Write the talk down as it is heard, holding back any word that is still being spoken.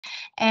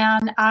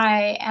and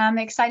I am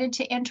excited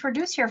to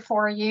introduce her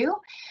for you.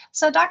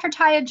 So Dr.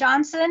 Taya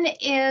Johnson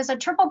is a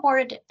triple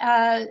board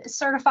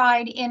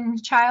certified in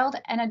child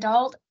and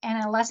adult and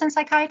adolescent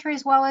psychiatry,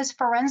 as well as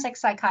forensic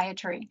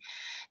psychiatry.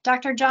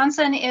 Dr.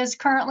 Johnson is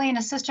currently an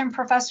assistant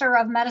professor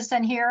of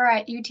medicine here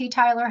at UT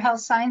Tyler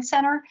Health Science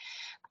Center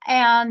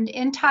and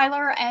in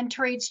Tyler, and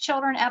treats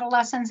children,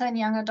 adolescents, and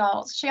young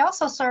adults. She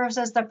also serves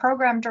as the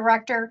program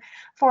director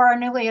for our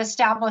newly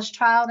established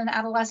Child and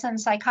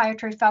Adolescent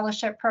Psychiatry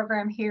Fellowship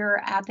program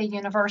here at the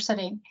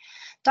university.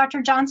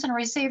 Dr. Johnson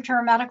received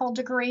her medical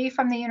degree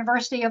from the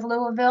University of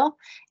Louisville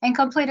and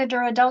completed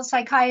her adult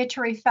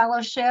psychiatry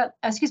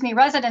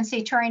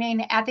residency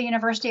training at the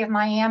University of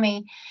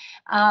Miami.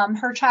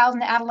 Her child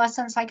and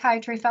adolescent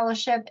psychiatry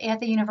fellowship at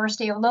the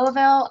University of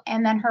Louisville,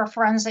 and then her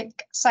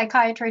forensic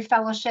psychiatry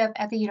fellowship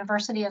at the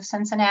University of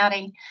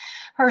Cincinnati.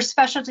 Her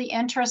specialty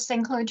interests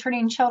include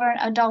treating children,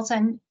 adults,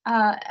 and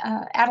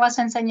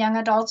adolescents and young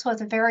adults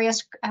with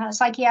various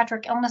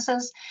psychiatric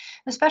illnesses,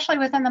 especially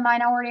within the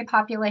minority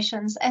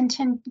populations,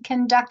 and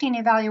conducting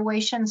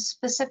evaluations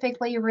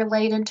specifically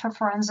related to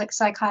forensic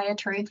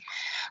psychiatry.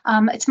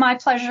 It's my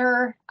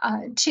pleasure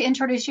to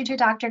introduce you to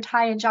Dr.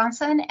 Taya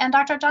Johnson. And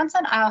Dr.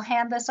 Johnson, I'll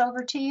hand this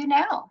over to you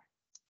now.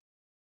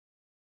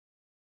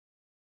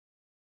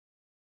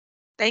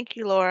 Thank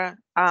you, Laura.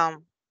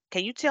 Can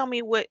you tell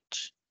me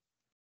which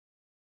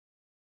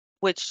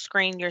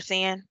screen you're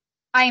seeing?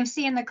 I am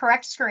seeing the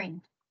correct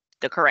screen.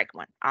 The correct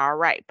one. All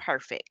right,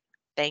 perfect.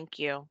 Thank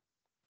you.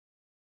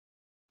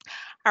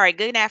 All right,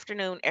 good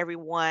afternoon,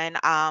 everyone.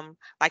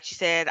 Like she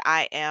said,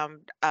 I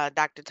am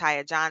Dr.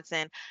 Taya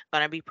Johnson,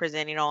 going to be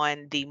presenting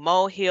on the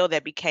molehill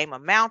that became a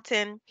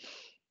mountain,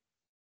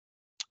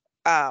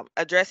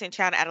 addressing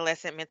child and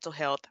adolescent mental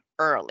health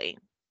early.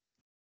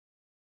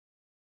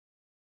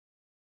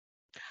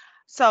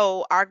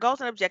 So our goals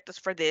and objectives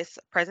for this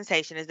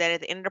presentation is that at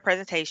the end of the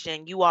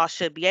presentation, you all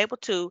should be able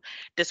to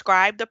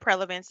describe the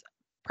prevalence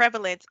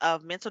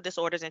of mental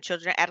disorders in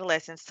children and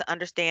adolescents to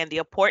understand the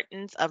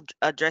importance of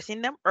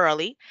addressing them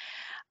early,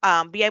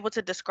 be able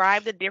to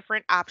describe the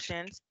different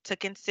options to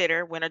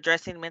consider when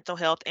addressing mental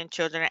health in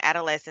children and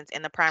adolescents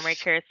in the primary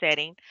care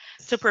setting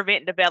to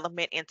prevent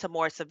development into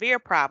more severe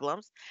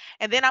problems.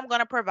 And then I'm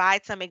going to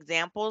provide some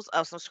examples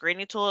of some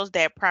screening tools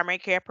that primary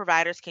care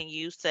providers can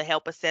use to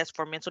help assess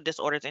for mental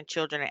disorders in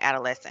children and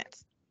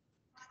adolescents.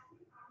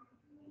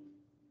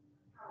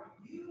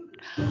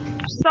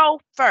 So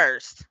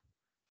first,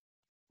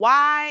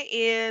 why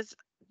is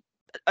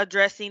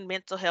addressing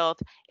mental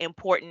health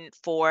important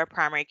for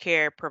primary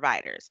care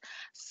providers?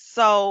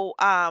 So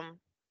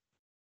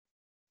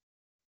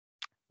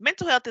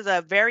mental health is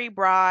a very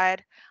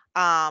broad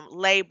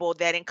label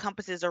that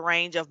encompasses a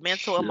range of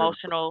mental,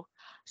 emotional,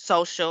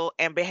 social,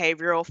 and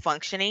behavioral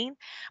functioning.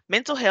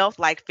 Mental health,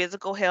 like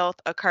physical health,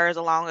 occurs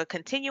along a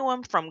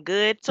continuum from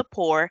good to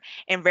poor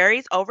and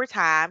varies over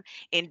time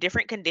in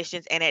different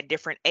conditions and at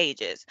different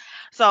ages.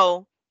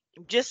 So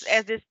just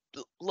as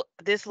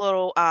this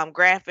little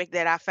graphic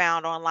that I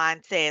found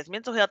online says,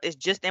 mental health is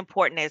just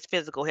important as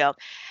physical health.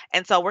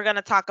 And so we're going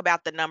to talk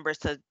about the numbers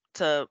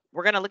we're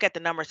going to look at the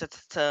numbers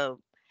to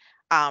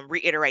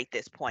reiterate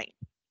this point.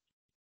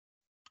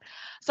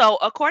 So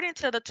according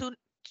to the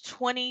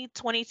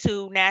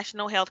 2022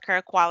 National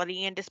Healthcare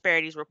Quality and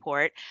Disparities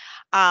Report,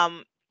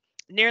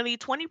 nearly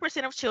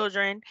 20% of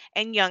children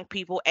and young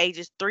people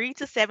ages 3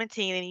 to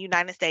 17 in the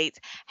United States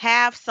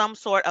have some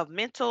sort of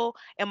mental,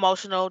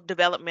 emotional,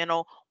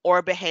 developmental,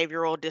 or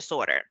behavioral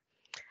disorder.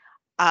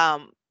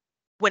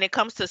 When it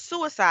comes to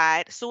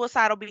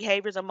suicidal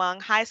behaviors among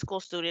high school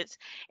students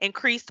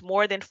increased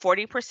more than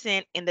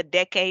 40% in the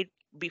decade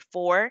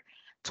before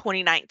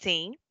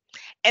 2019.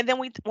 And then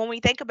when we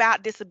think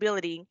about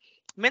disability,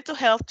 mental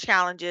health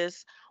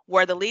challenges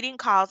were the leading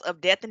cause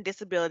of death and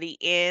disability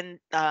in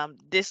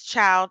this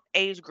child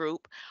age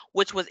group,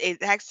 which was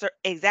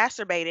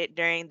exacerbated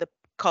during the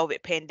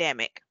COVID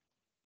pandemic.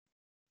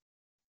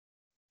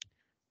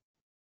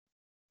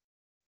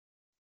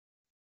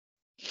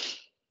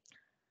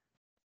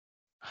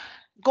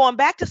 Going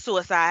back to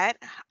suicide,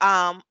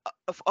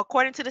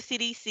 according to the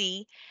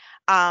CDC,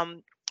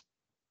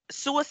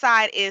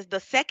 suicide is the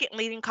second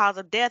leading cause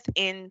of death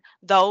in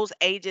those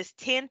ages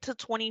 10 to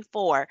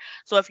 24.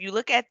 So if you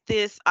look at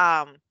this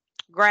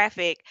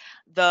graphic,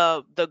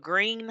 the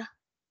green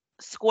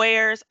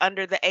squares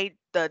under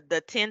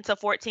the 10 to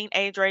 14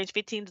 age range,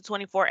 15 to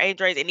 24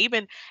 age range, and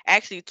even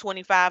actually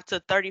 25 to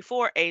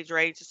 34 age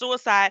range,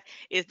 suicide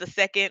is the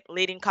second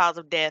leading cause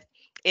of death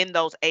in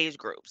those age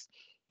groups.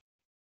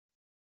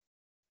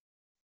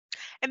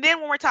 And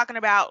then when we're talking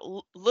about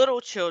little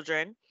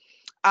children,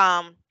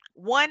 1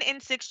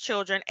 in 6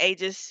 children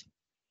ages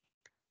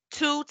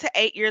 2 to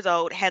 8 years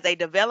old has a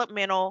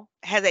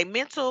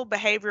mental,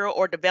 behavioral,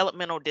 or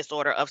developmental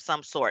disorder of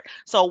some sort.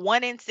 So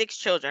 1 in 6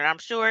 children. I'm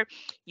sure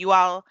you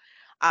all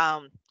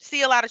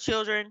see a lot of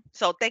children.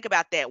 So think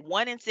about that.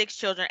 1 in 6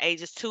 children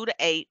ages 2 to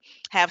 8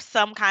 have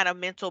some kind of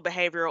mental,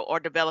 behavioral, or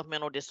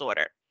developmental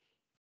disorder.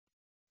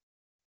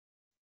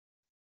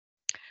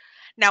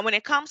 Now, when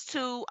it comes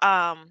to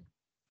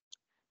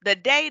the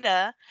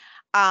data,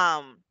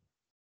 from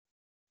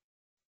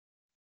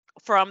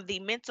the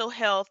mental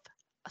health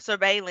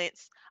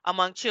surveillance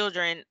among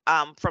children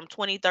from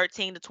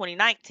 2013 to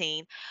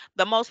 2019,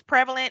 the most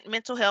prevalent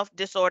mental health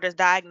disorders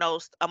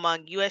diagnosed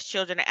among U.S.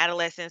 children and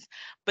adolescents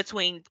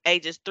between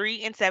ages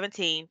 3 and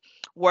 17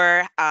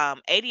 were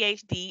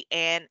ADHD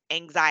and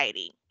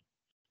anxiety.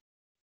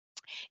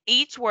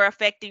 Each were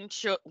affecting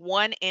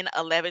 1 in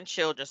 11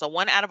 children. So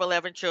 1 out of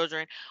 11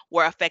 children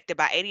were affected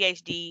by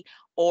ADHD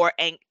or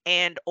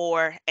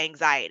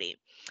anxiety.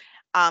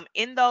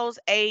 In those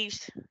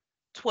aged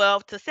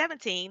 12 to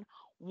 17,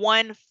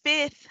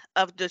 1/5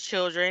 of the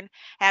children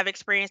have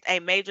experienced a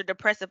major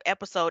depressive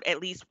episode at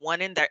least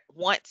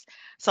once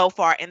so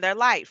far in their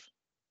life.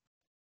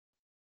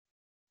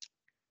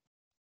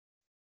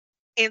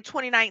 In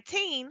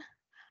 2019,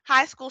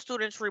 high school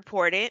students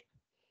reported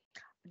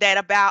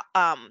about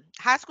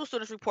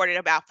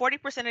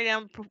 40% of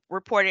them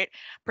reported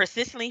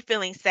persistently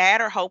feeling sad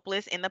or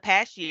hopeless in the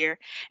past year,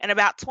 and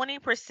about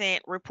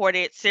 20%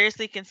 reported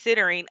seriously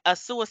considering a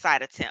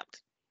suicide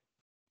attempt.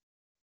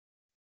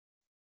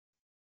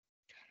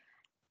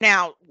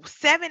 Now,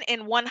 7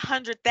 in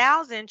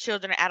 100,000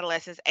 children and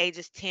adolescents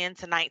ages 10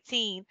 to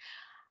 19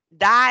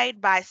 died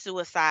by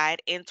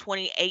suicide in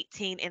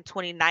 2018 and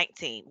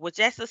 2019, which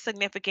is a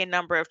significant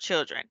number of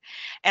children.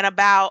 And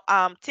about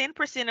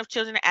 10% of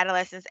children and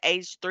adolescents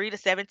aged 3 to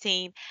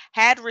 17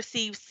 had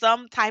received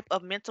some type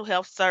of mental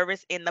health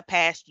service in the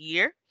past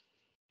year.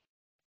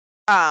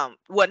 Well,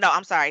 no,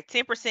 I'm sorry.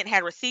 10%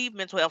 had received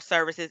mental health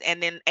services,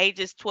 and then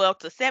ages 12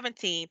 to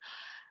 17,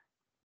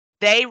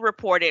 they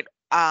reported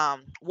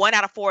 1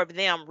 out of 4 of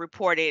them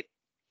reported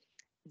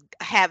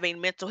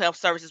having mental health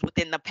services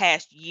within the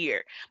past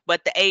year.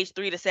 But the age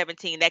 3 to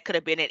 17, that could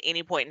have been at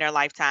any point in their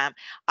lifetime.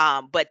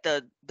 But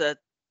the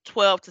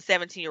 12 to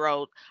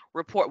 17-year-old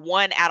report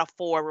 1 out of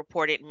 4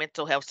 reported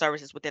mental health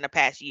services within the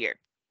past year.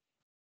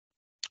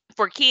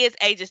 For kids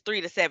ages 3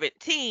 to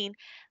 17,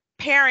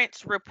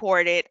 parents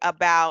reported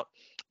about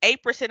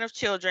 8% of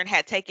children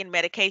had taken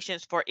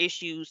medications for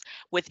issues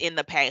within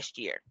the past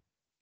year.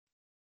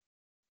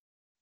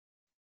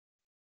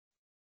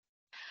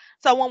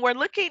 So when we're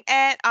looking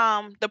at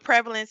the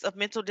prevalence of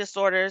mental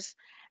disorders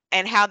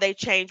and how they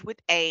change with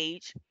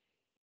age,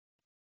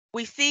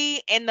 we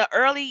see in the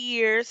early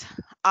years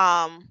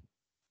that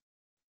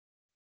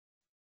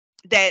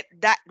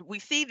we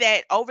see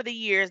that over the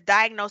years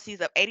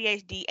diagnoses of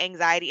ADHD,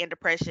 anxiety, and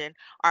depression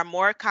are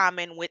more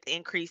common with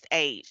increased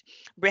age.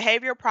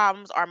 Behavioral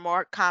problems are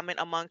more common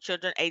among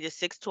children ages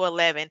 6 to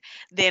 11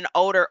 than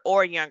older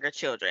or younger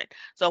children.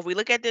 So if we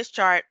look at this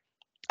chart,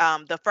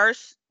 the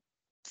first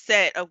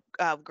set of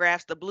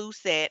graphs, the blue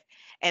set,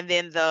 and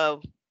then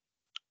the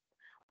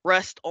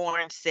rust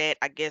orange set,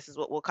 I guess is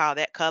what we'll call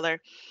that color.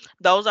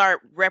 Those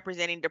are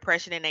representing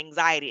depression and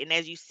anxiety. And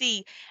as you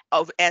see,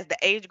 as the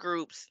age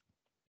groups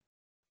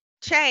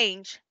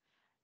change,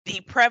 the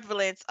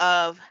prevalence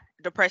of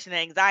depression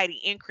and anxiety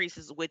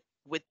increases with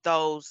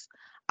those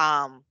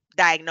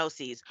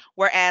diagnoses.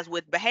 Whereas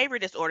with behavior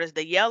disorders,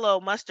 the yellow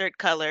mustard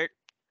colored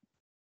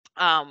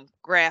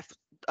graph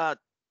uh,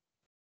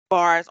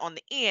 bars on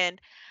the end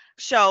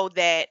show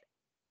that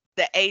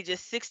the ages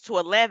 6 to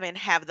 11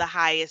 have the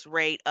highest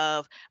rate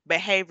of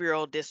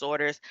behavioral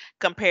disorders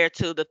compared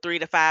to the 3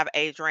 to 5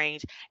 age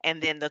range and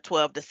then the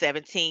 12 to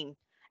 17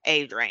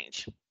 age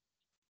range.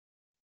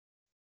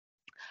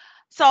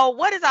 So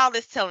what is all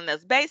this telling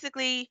us?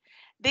 Basically,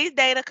 these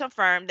data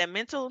confirm that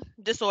mental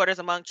disorders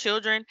among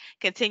children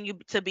continue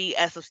to be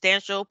a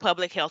substantial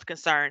public health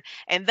concern,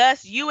 and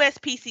thus U.S.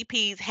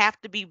 PCPs have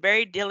to be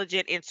very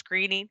diligent in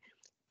screening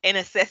and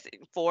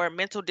assessing for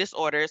mental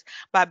disorders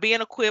by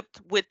being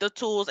equipped with the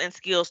tools and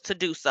skills to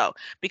do so,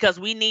 because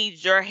we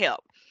need your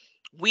help.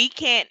 We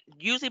can't,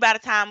 usually by the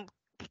time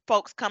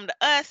folks come to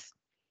us,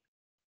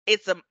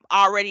 it's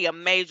already a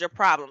major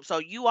problem. So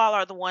you all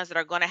are the ones that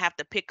are going to have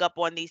to pick up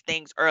on these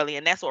things early,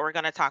 and that's what we're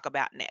going to talk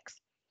about next.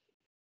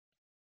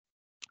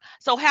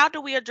 So how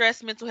do we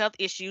address mental health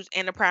issues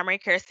in the primary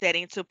care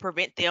setting to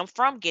prevent them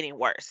from getting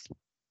worse?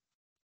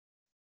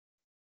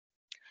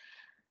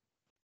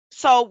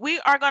 So we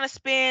are going to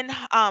spend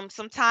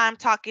some time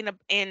talking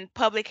in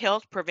public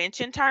health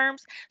prevention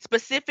terms,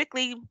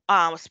 specifically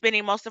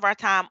spending most of our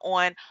time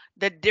on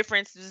the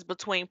differences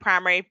between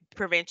primary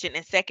prevention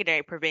and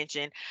secondary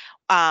prevention,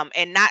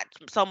 and not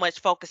so much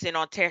focusing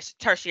on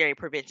tertiary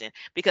prevention,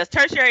 because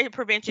tertiary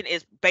prevention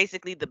is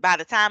basically by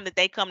the time that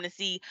they come to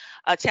see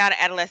a child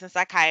and adolescent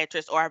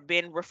psychiatrist or have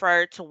been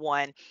referred to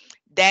one,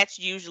 that's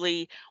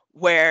usually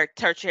where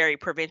tertiary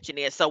prevention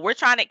is. So we're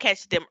trying to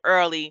catch them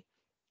early,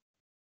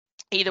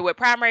 either with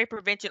primary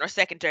prevention or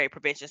secondary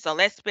prevention. So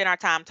let's spend our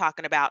time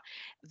talking about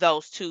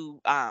those two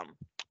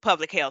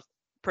public health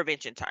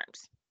prevention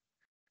terms.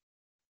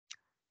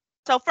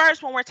 So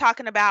first, when we're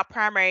talking about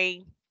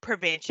primary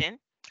prevention,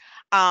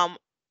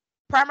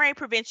 primary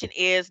prevention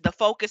is the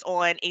focus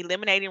on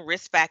eliminating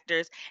risk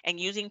factors and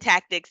using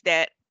tactics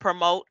that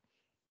promote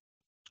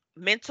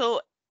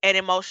mental and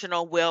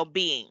emotional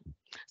well-being.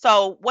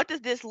 So what does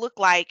this look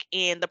like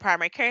in the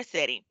primary care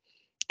setting?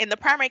 In the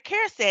primary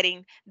care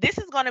setting, this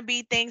is going to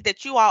be things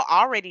that you all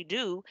already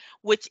do,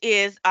 which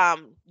is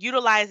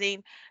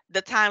utilizing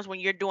the times when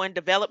you're doing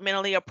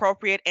developmentally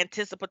appropriate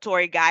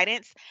anticipatory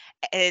guidance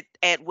at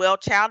well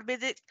child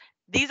visits.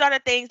 These are the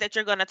things that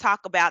you're going to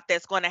talk about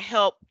that's going to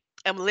help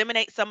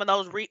eliminate some of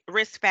those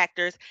risk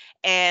factors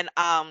and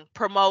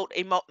promote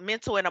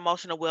mental and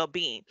emotional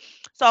well-being.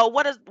 So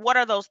what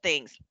are those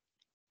things?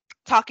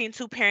 Talking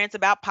to parents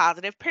about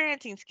positive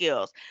parenting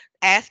skills,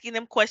 asking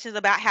them questions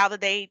about how do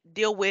they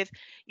deal with,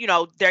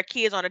 their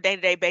kids on a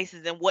day-to-day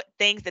basis and what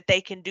things that they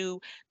can do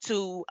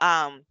to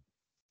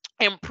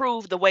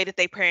improve the way that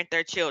they parent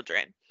their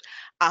children.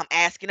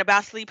 Asking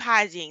about sleep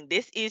hygiene.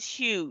 This is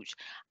huge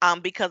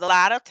because a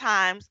lot of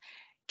times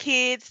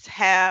kids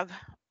have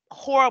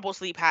horrible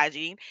sleep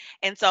hygiene,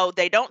 and so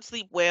they don't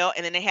sleep well,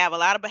 and then they have a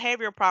lot of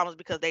behavioral problems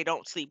because they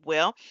don't sleep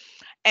well.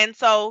 And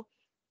so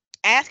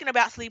asking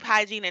about sleep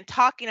hygiene and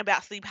talking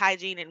about sleep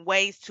hygiene and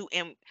ways to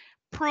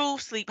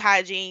improve sleep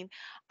hygiene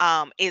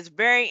is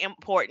very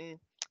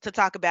important to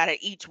talk about at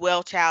each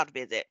well child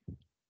visit.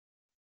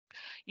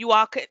 You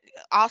all could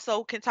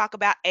also can talk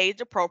about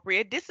age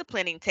appropriate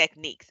disciplining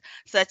techniques,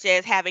 such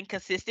as having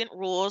consistent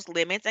rules,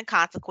 limits, and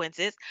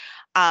consequences,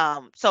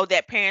 so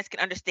that parents can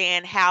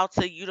understand how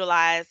to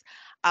utilize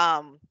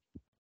um,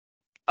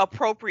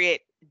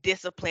 appropriate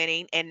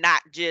disciplining and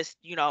not just,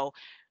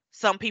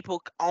 some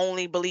people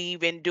only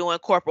believe in doing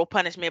corporal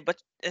punishment,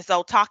 but and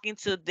so talking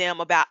to them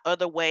about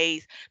other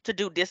ways to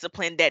do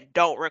discipline that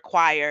don't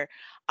require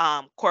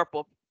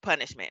corporal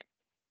punishment.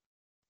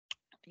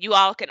 You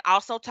all can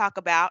also talk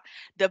about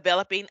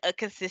developing a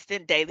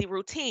consistent daily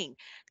routine.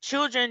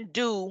 Children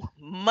do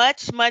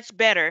much, much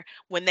better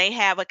when they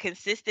have a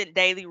consistent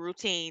daily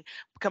routine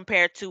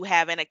compared to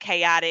having a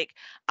chaotic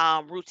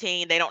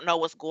routine. They don't know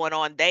what's going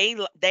on. They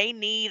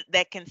need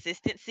that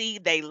consistency.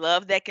 They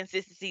love that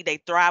consistency. They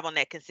thrive on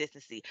that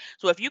consistency.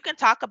 So if you can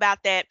talk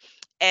about that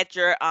at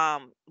your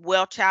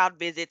well child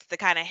visits to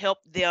kind of help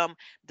them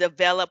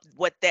develop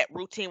what that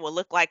routine will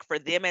look like for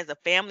them as a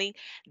family,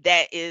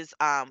 that is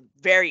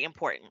very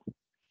important.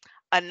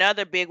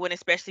 Another big one,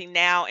 especially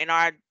now in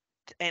our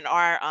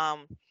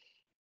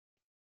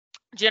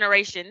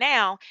generation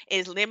now,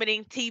 is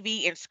limiting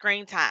TV and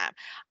screen time.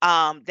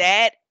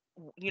 That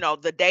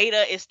the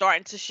data is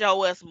starting to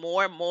show us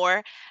more and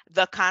more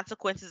the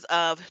consequences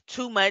of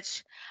too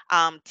much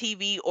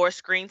TV or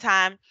screen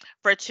time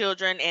for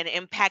children and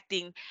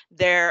impacting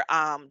their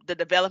the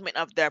development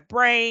of their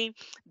brain,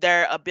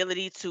 their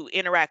ability to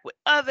interact with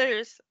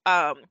others.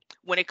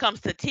 When it comes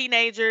to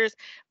teenagers,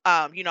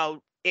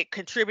 it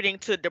contributing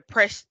to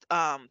depressed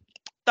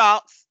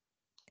thoughts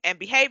and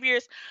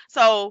behaviors.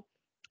 So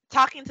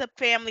talking to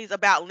families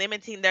about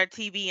limiting their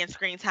TV and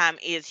screen time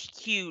is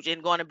huge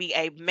and going to be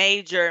a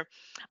major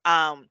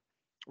um,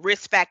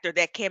 risk factor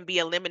that can be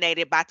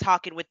eliminated by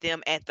talking with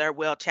them at their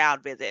well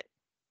child visit.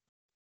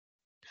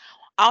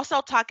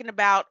 Also, talking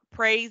about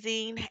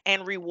praising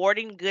and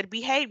rewarding good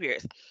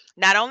behaviors.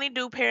 Not only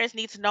do parents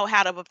need to know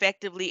how to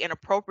effectively and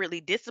appropriately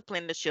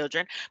discipline the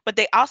children, but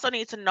they also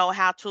need to know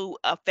how to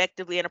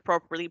effectively and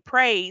appropriately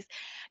praise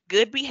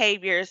good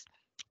behaviors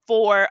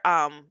for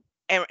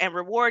and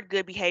reward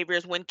good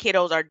behaviors when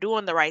kiddos are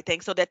doing the right thing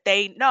so that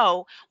they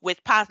know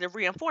with positive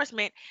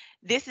reinforcement,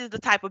 this is the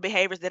type of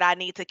behaviors that I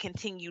need to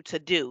continue to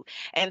do.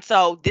 And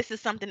so this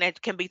is something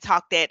that can be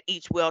talked at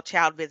each well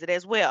child visit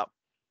as well.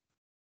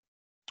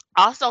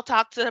 Also,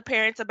 talk to the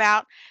parents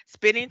about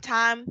spending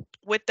time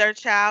with their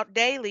child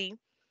daily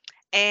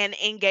and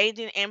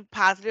engaging in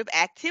positive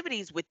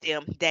activities with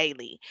them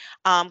daily.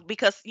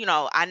 Because,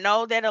 I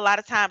know that a lot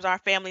of times our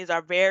families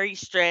are very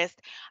stressed,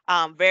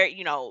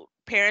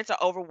 parents are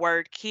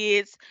overworked,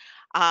 kids,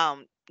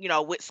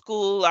 with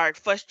school are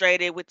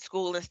frustrated with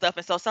school and stuff.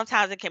 And so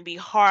sometimes it can be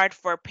hard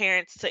for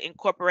parents to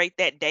incorporate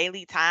that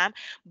daily time,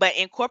 but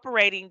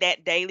incorporating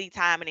that daily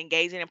time and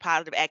engaging in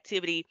positive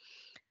activity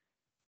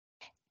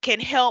can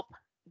help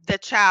the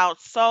child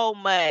so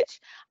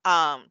much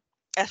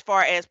as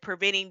far as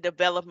preventing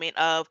development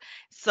of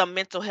some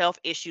mental health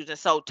issues. And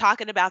so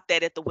talking about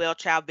that at the well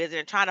child visit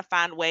and trying to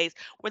find ways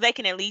where they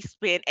can at least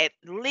spend at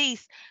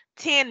least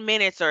 10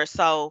 minutes or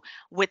so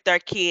with their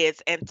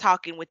kids and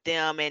talking with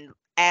them and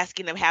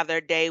asking them how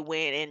their day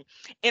went and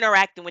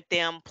interacting with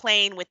them,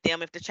 playing with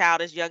them if the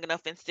child is young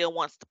enough and still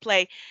wants to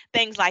play,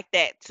 things like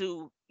that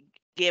to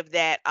give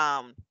that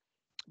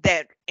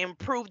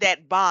improve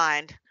that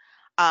bond,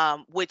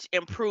 which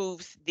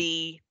improves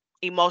the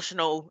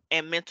emotional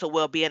and mental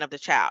well-being of the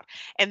child.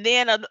 And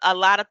then a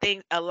lot of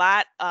things, a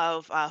lot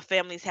of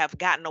families have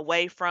gotten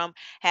away from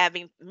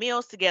having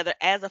meals together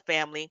as a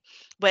family,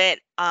 but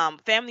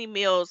family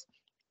meals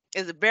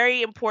is a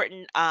very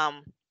important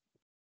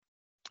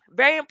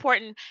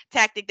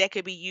tactic that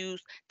could be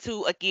used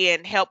to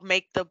again help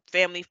make the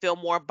family feel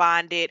more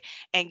bonded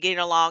and getting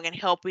along and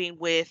helping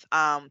with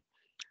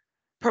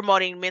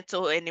promoting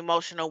mental and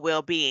emotional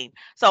well-being.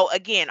 So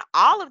again,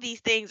 all of these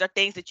things are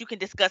things that you can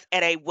discuss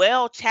at a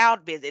well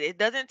child visit. It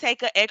doesn't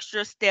take an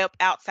extra step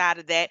outside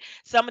of that.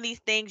 Some of these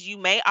things you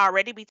may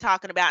already be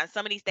talking about, and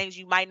some of these things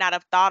you might not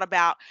have thought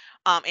about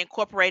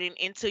incorporating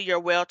into your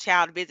well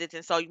child visits,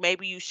 and so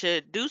maybe you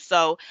should do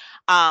so.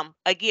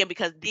 Again,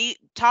 because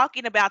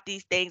talking about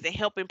these things and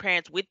helping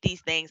parents with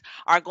these things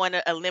are going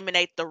to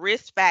eliminate the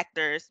risk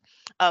factors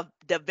of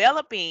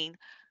developing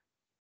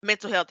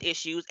mental health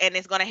issues, and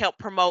it's going to help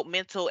promote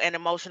mental and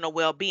emotional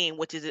well-being,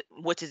 which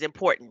is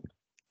important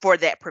for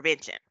that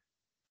prevention.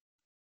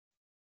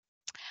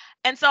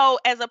 And so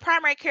as a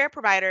primary care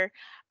provider,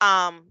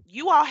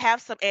 you all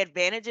have some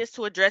advantages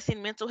to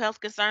addressing mental health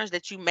concerns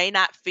that you may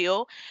not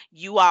feel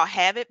you all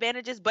have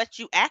advantages, but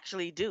you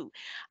actually do.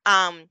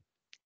 um,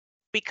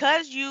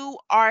 because you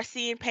are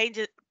seeing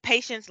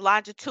patients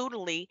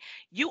longitudinally,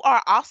 you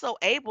are also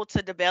able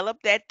to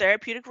develop that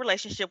therapeutic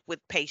relationship with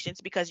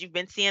patients because you've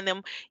been seeing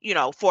them,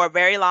 for a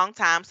very long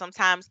time,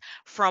 sometimes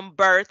from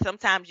birth,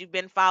 sometimes you've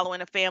been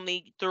following a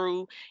family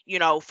through,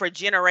 for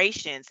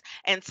generations.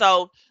 And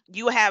so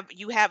you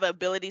have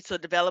ability to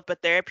develop a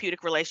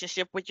therapeutic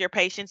relationship with your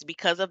patients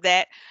because of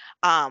that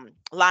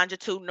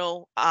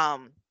longitudinal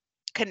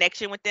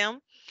connection with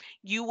them.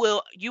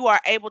 You are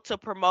able to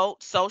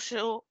promote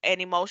social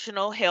and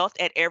emotional health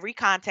at every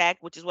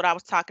contact, which is what I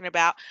was talking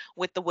about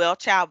with the well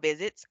child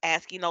visits,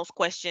 asking those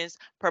questions,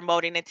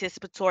 promoting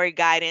anticipatory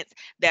guidance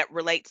that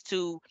relates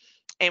to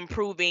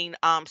improving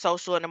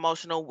social and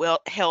emotional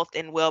health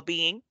and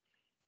well-being.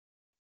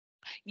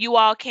 You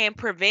all can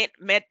prevent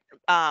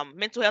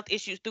mental health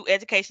issues through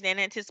education and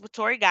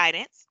anticipatory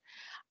guidance.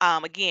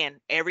 Again,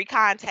 every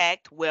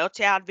contact, well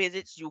child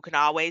visits, you can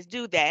always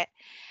do that.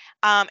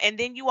 And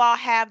then you all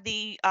have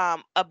the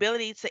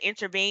ability to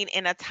intervene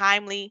in a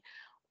timely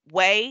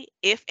way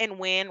if and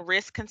when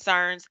risk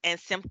concerns and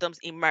symptoms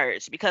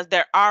emerge, because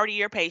they're already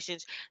your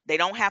patients. They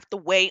don't have to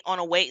wait on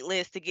a wait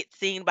list to get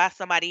seen by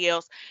somebody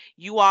else.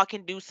 You all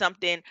can do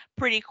something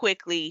pretty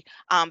quickly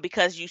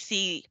because you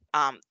see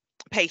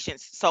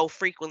patients so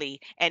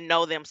frequently and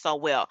know them so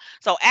well.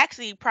 So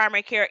actually,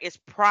 primary care is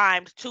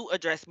primed to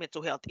address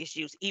mental health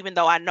issues, even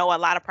though I know a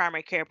lot of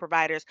primary care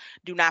providers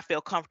do not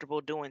feel comfortable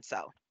doing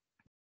so.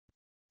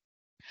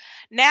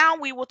 Now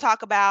we will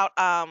talk about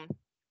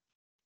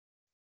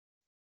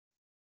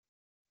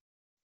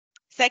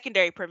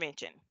secondary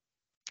prevention.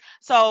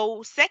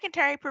 So,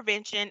 secondary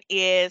prevention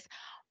is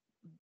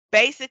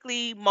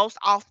basically most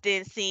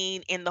often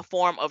seen in the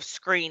form of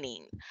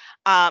screening.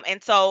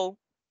 And so,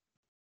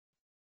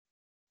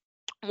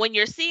 when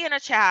you're seeing a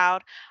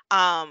child,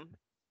 um,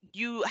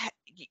 you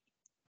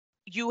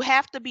you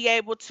have to be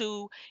able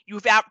to you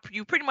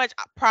pretty much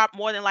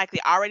more than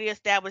likely already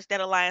established that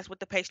alliance with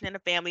the patient and the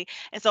family,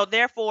 and so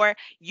therefore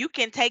you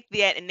can take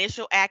that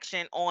initial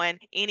action on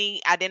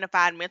any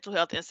identified mental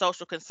health and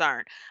social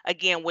concern,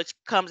 again, which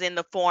comes in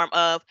the form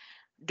of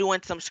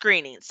doing some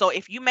screening. So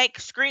if you make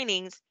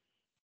screenings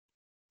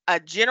a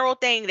general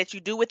thing that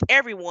you do with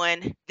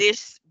everyone,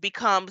 this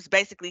becomes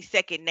basically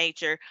second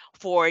nature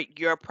for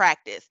your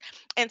practice.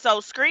 And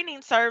so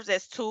screening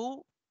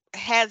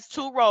has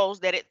two roles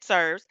that it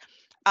serves.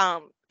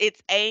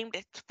 It's aimed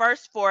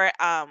first for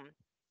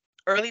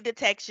early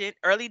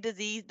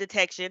disease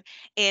detection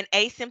in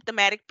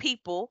asymptomatic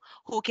people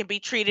who can be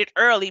treated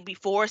early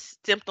before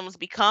symptoms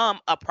become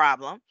a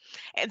problem.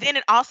 And then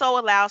it also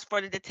allows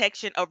for the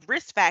detection of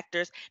risk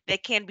factors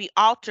that can be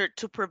altered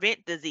to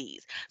prevent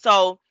disease.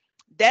 So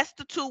that's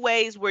the two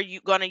ways where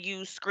you're going to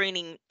use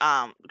screenings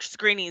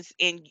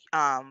in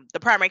the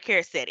primary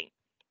care setting.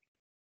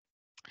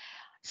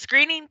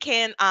 Screening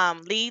can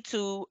lead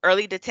to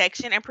early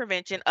detection and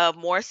prevention of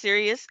more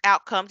serious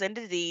outcomes and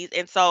disease.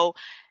 And so,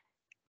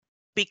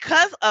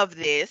 because of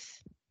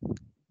this,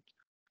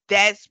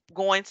 that's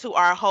going to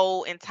our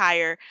whole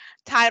entire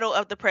title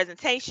of the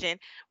presentation.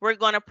 We're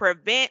going to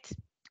prevent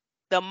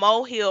the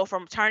molehill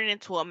from turning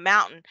into a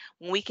mountain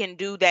when we can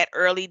do that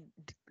early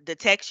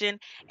detection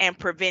and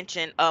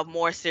prevention of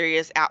more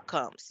serious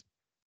outcomes.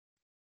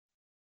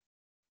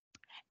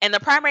 And the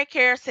primary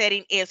care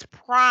setting is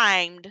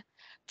primed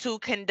to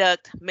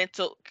conduct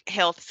mental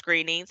health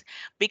screenings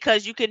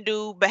because you can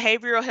do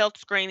behavioral health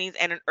screenings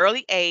at an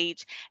early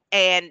age,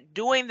 and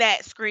doing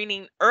that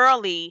screening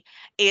early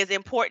is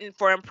important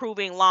for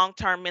improving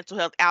long-term mental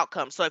health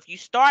outcomes. So if you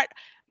start,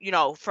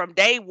 from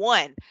day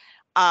one,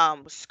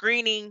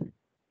 screening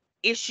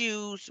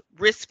issues,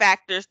 risk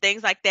factors,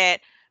 things like that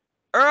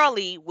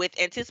early with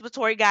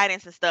anticipatory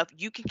guidance and stuff,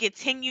 you can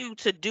continue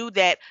to do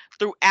that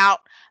throughout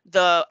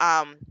the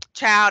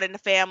child and the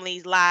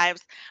family's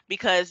lives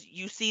because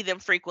you see them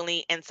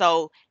frequently. And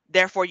so,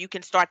 therefore, you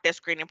can start that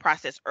screening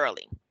process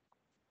early.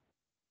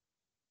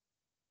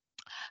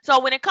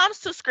 So, when it comes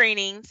to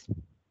screenings,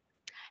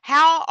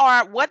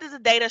 what does the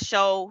data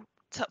show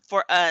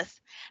for us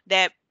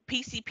that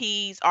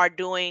PCPs are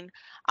doing,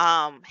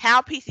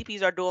 how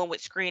PCPs are doing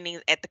with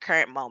screenings at the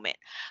current moment.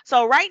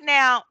 So right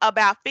now,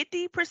 about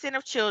 50%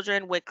 of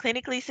children with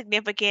clinically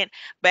significant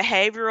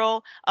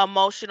behavioral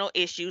emotional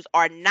issues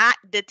are not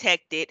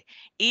detected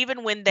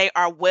even when they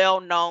are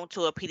well known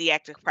to a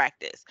pediatric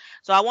practice.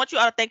 So I want you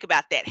all to think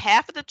about that.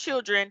 Half of the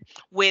children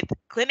with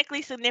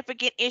clinically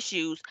significant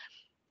issues,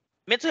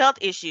 mental health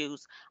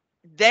issues,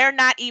 they're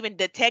not even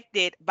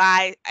detected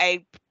by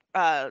a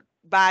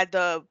by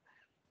the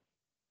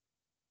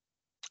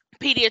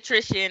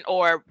pediatrician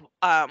or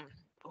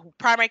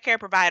primary care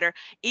provider,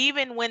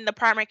 even when the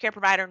primary care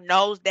provider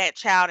knows that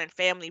child and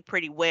family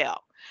pretty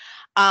well.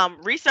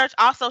 Research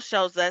also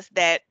shows us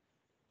that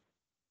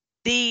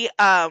the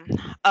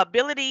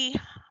ability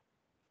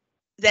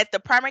that the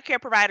primary care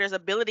provider's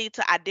ability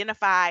to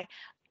identify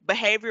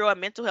behavioral and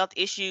mental health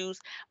issues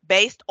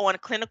based on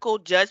clinical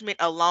judgment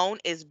alone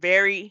is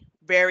very,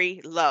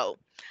 very low.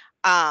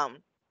 Um,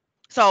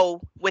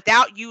 so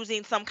without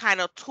using some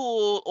kind of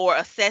tool or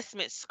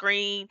assessment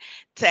screen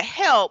to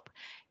help,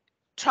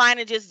 trying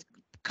to just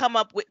come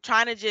up with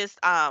trying to just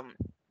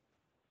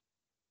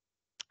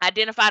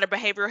identify the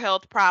behavioral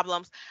health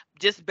problems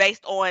just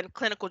based on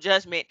clinical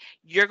judgment,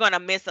 you're going to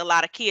miss a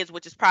lot of kids,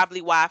 which is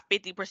probably why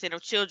 50%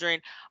 of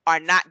children are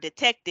not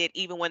detected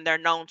even when they're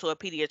known to a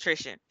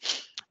pediatrician.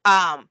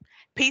 um,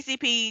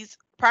 PCPs,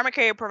 primary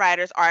care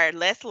providers, are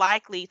less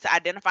likely to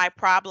identify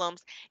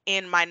problems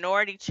in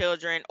minority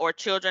children or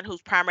children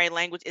whose primary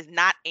language is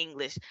not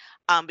English,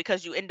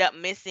 because you end up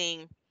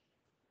missing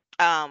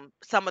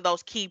some of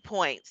those key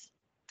points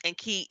and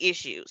key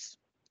issues.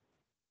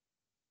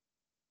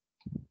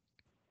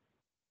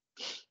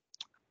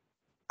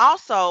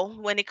 Also,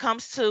 when it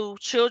comes to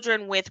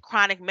children with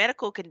chronic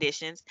medical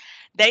conditions,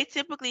 they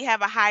typically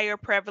have a higher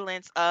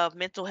prevalence of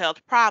mental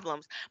health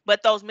problems.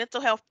 But those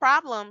mental health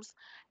problems,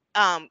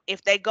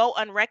 if they go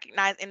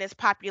unrecognized in this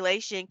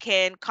population,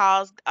 can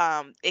cause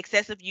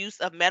excessive use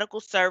of medical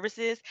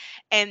services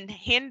and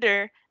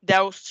hinder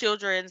those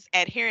children's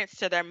adherence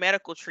to their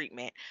medical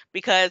treatment.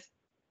 Because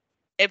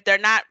if they're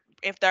not,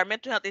 if their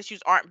mental health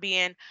issues aren't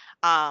being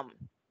um,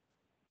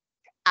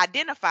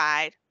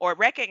 identified or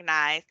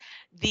recognized,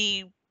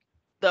 the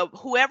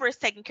whoever is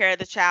taking care of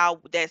the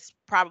child that's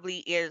probably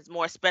is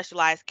more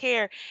specialized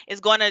care is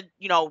going to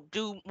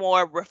do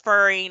more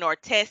referring or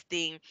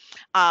testing,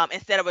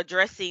 instead of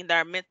addressing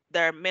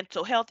their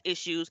mental health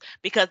issues,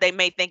 because they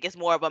may think it's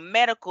more of a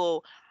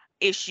medical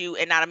issue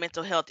and not a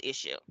mental health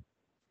issue.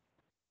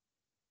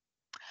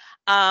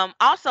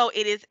 Also,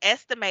 it is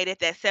estimated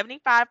that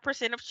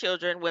 75% of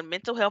children with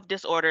mental health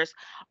disorders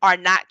are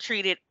not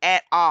treated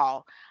at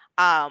all,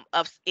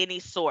 of any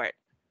sort.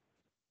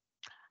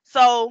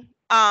 So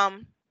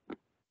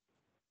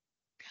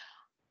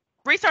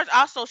research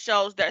also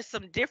shows there's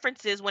some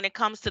differences when it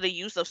comes to the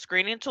use of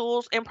screening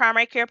tools in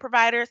primary care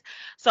providers.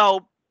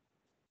 So,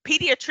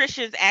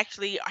 pediatricians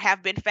actually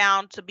have been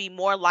found to be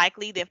more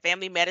likely than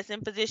family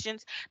medicine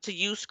physicians to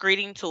use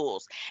screening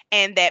tools,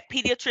 and that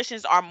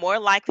pediatricians are more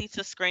likely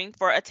to screen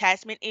for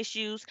attachment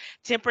issues,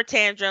 temper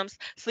tantrums,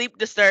 sleep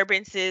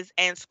disturbances,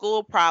 and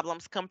school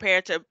problems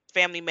compared to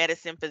family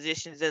medicine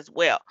physicians as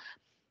well.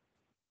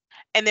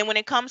 And then when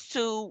it comes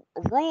to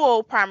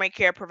rural primary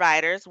care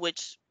providers,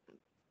 which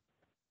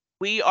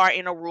we are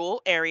in a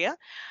rural area,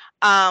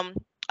 um,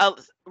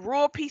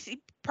 rural PC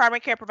primary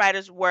care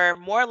providers were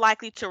more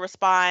likely to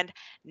respond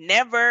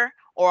never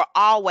or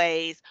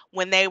always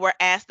when they were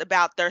asked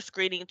about their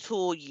screening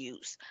tool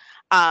use.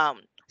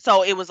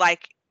 So it was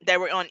like they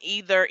were on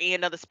either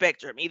end of the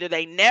spectrum. Either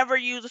they never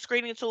use a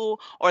screening tool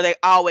or they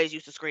always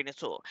use a screening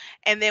tool.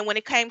 And then when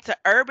it came to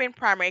urban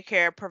primary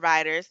care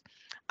providers,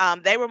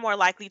 they were more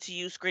likely to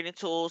use screening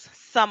tools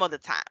some of the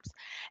times.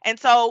 And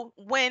so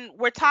when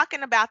we're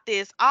talking about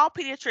this, all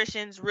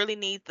pediatricians really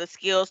need the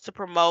skills to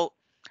promote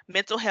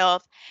mental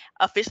health,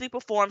 officially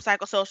perform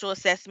psychosocial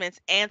assessments,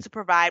 and to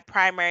provide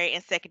primary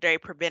and secondary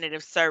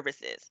preventative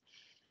services.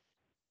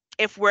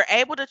 If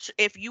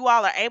you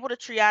all are able to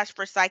triage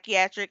for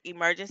psychiatric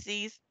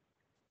emergencies,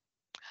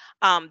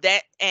 and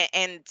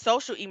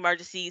social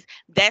emergencies,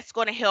 that's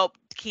going to help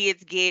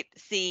kids get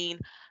seen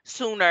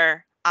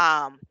sooner,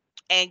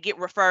 and get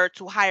referred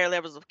to higher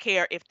levels of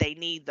care if they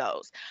need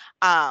those.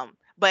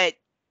 But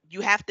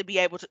you have to be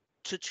able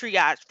to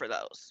triage for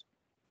those.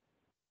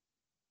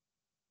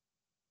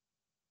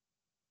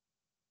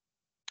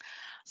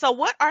 So,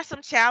 what are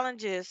some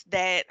challenges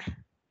that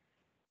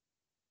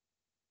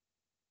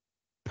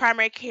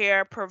primary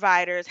care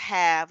providers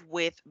have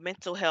with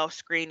mental health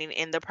screening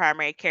in the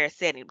primary care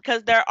setting?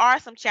 Because there are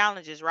some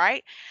challenges,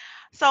 right?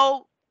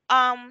 So,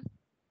 um,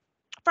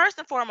 first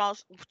and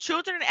foremost,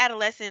 children and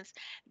adolescents,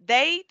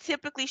 they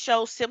typically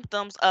show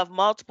symptoms of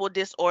multiple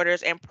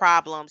disorders and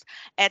problems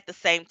at the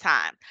same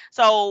time.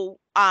 So,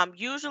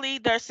 usually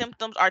their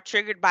symptoms are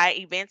triggered by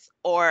events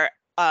or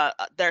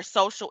their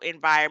social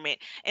environment,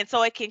 and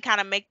so it can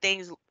kind of make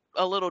things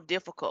a little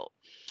difficult.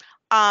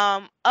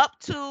 Up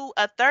to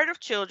a third of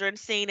children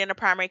seen in a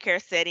primary care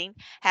setting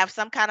have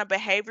some kind of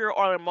behavioral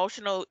or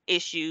emotional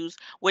issues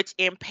which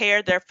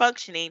impair their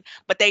functioning,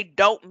 but they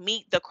don't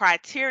meet the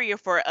criteria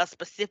for a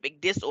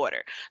specific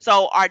disorder.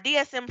 So our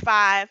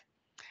DSM-5,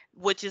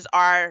 which is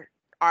our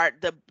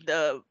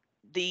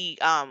the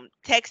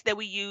text that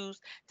we use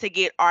to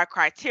get our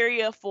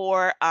criteria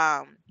for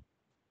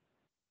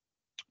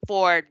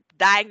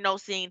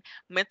diagnosing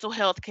mental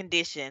health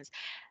conditions.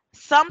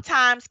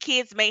 Sometimes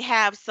kids may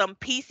have some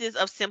pieces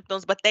of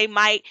symptoms, but they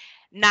might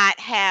not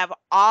have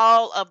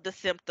all of the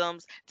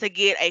symptoms to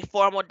get a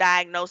formal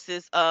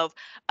diagnosis of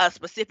a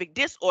specific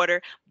disorder.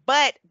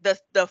 But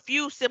the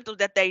few symptoms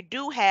that they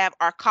do have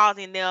are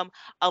causing them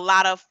a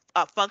lot of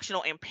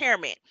functional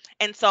impairment.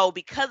 And so,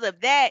 because of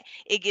that,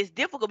 it gets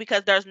difficult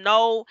because there's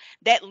no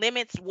that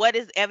limits what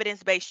is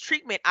evidence-based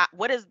treatment.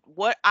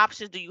 What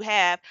options do you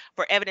have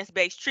for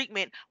evidence-based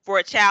treatment for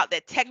a child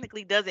that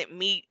technically doesn't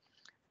meet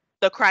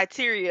the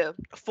criteria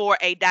for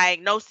a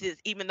diagnosis,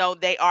 even though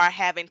they are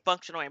having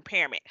functional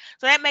impairment.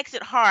 So that makes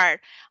it hard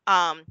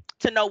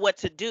to know what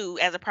to do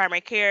as a primary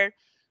care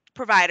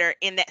provider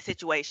in that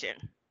situation.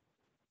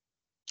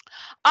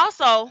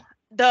 Also,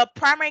 the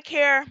primary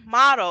care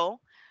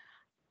model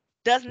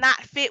does not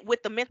fit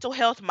with the mental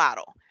health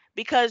model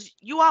because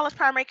you all as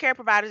primary care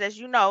providers, as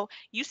you know,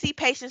 you see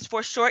patients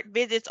for short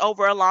visits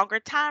over a longer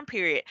time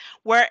period,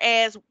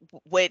 whereas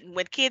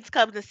when kids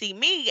come to see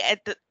me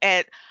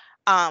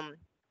um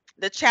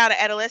the child and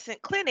adolescent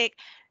clinic,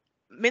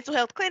 mental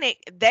health clinic,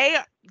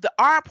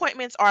 our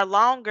appointments are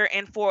longer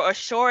and for a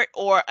short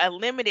or a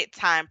limited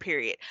time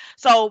period.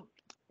 So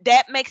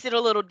that makes it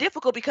a little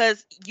difficult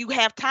because you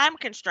have time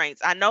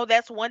constraints. I know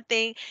that's one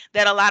thing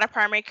that a lot of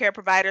primary care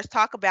providers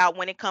talk about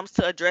when it comes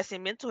to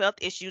addressing mental health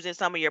issues in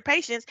some of your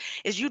patients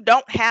is you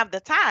don't have the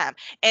time.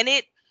 And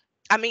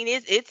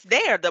it's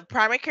there. The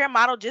primary care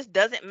model just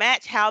doesn't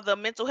match how the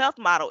mental health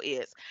model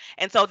is.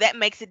 And so that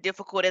makes it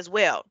difficult as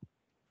well.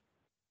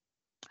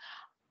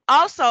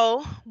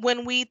 Also,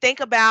 when we think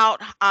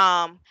about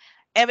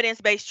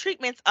evidence-based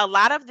treatments, a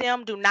lot of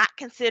them do not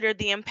consider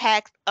the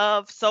impacts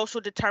of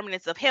social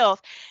determinants of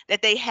health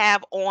that they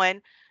have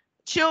on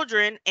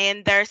children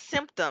and their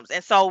symptoms.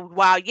 And so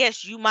while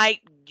yes, you might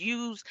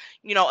use,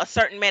 a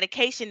certain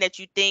medication that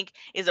you think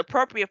is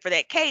appropriate for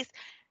that case,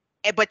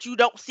 but you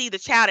don't see the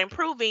child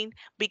improving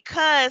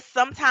because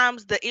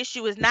sometimes the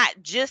issue is not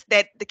just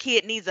that the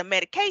kid needs a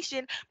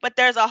medication, but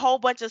there's a whole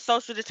bunch of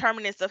social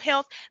determinants of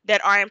health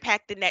that are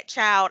impacting that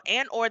child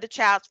and or the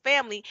child's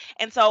family.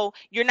 And so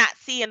you're not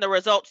seeing the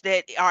results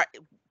that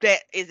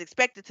is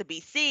expected to be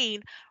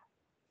seen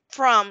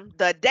from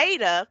the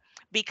data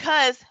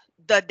because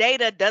the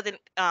data doesn't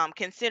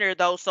consider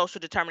those social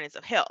determinants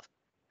of health.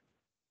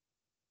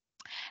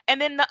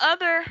 And then the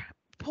other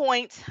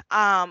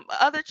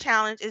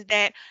challenge is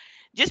that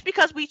just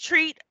because we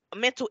treat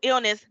mental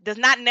illness does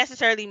not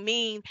necessarily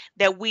mean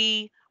that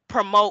we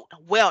promote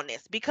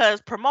wellness,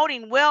 because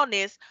promoting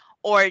wellness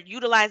or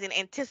utilizing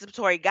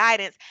anticipatory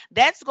guidance,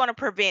 that's going to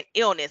prevent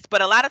illness.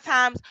 But a lot of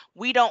times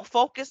we don't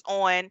focus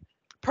on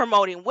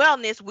promoting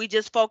wellness, we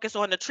just focus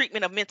on the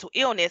treatment of mental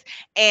illness.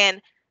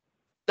 And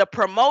the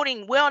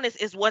promoting wellness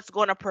is what's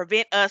going to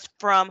prevent us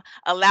from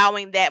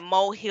allowing that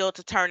molehill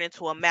to turn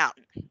into a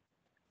mountain.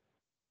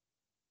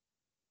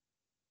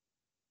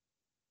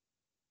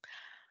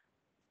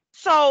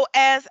 So,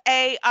 as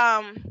a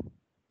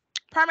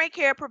primary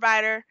care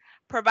provider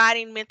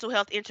providing mental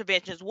health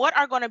interventions, what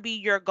are going to be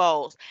your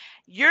goals?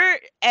 You're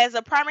as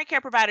a primary care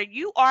provider,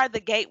 you are the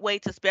gateway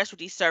to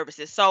specialty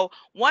services. So,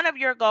 one of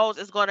your goals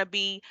is going to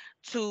be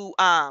to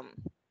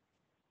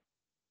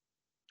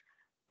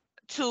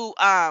to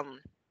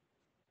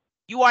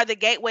you are the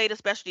gateway to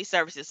specialty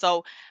services.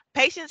 So,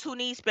 patients who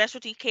need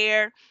specialty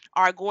care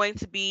are going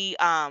to be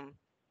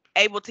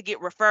able to get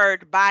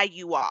referred by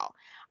you all.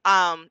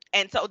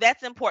 And so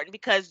that's important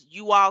because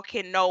you all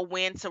can know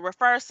when to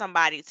refer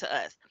somebody to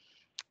us.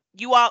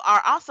 You all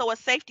are also a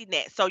safety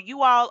net. So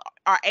you all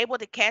are able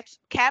to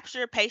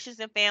capture patients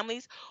and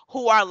families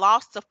who are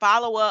lost to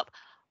follow up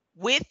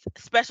with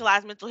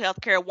specialized mental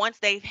health care. Once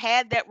they've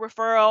had that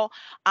referral,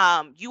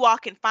 you all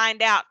can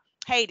find out,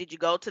 hey, did you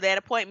go to that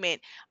appointment?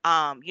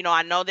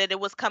 I know that it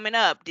was coming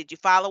up. Did you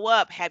follow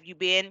up? Have you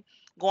been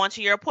going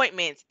to your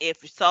appointments?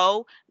 If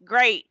so,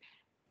 great.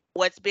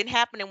 What's been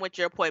happening with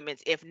your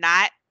appointments? If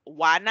not,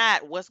 why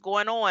not? What's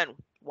going on?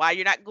 Why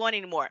you're not going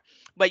anymore?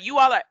 But you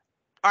all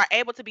are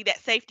able to be that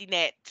safety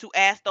net to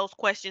ask those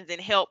questions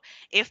and help.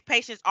 If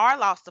patients are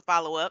lost to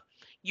follow up,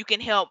 you can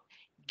help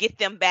get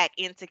them back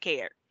into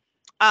care.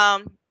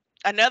 Um,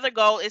 Another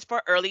goal is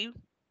for early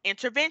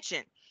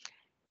intervention.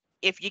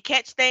 If you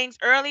catch things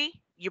early,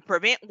 you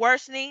prevent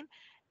worsening,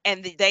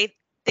 and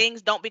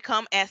things don't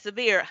become as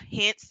severe.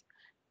 Hence,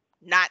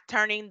 not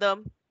turning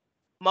the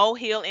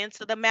molehill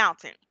into the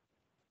mountain.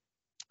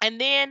 And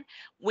then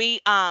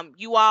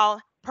you all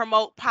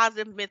promote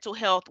positive mental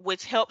health,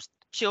 which helps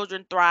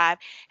children thrive,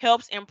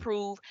 helps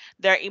improve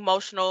their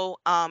emotional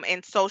and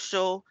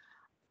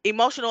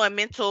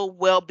mental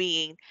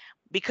well-being,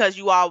 because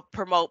you all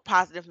promote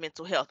positive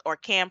mental health or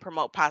can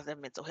promote positive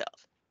mental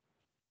health.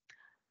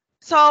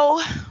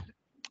 So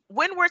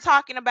when we're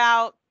talking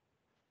about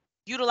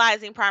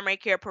utilizing primary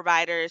care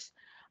providers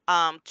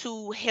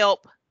to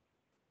help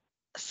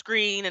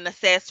screen and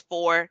assess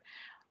for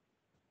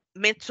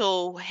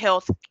mental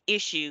health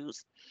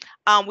issues,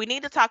 we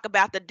need to talk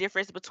about the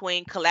difference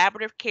between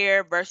collaborative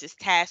care versus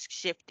task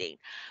shifting.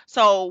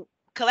 So,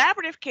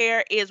 collaborative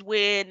care is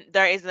when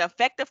there is an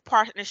effective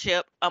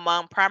partnership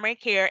among primary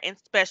care and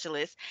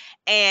specialists,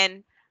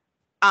 and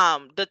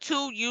the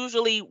two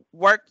usually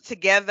work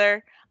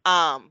together.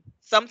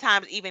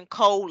 Sometimes even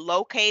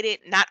co-located,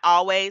 not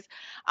always.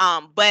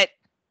 But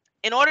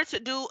in order to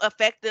do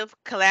effective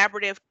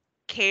collaborative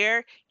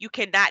care, you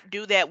cannot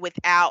do that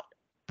without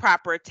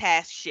proper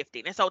task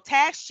shifting. And so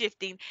task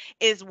shifting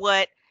is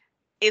what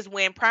is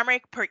when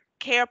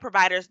care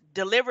providers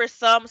deliver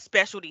some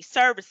specialty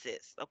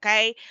services.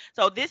 Okay,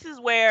 so this is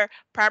where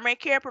primary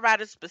care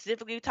providers,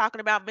 specifically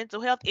talking about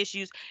mental health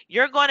issues,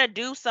 you're going to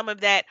do some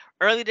of that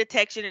early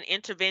detection and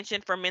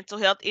intervention for mental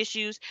health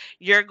issues.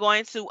 You're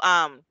going to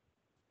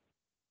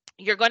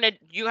you're going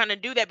to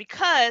do that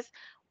because,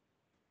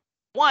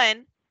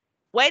 one,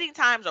 waiting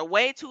times are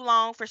way too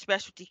long for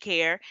specialty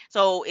care.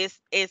 So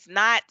it's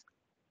not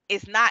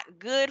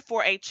good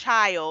for a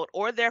child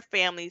or their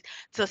families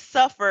to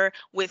suffer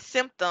with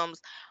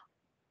symptoms,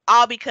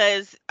 all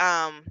because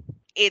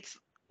it's,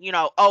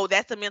 oh,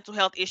 that's a mental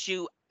health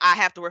issue, I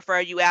have to refer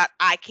you out,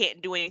 I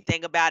can't do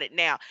anything about it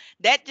now.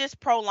 That just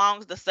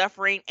prolongs the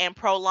suffering and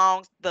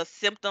prolongs the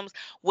symptoms,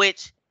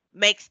 which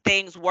makes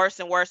things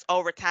worse and worse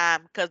over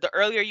time, because the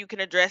earlier you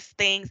can address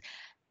things,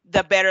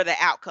 the better the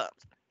outcomes.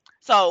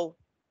 So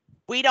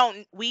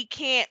we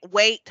can't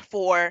wait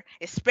for,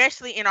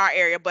 especially in our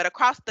area, but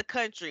across the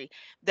country,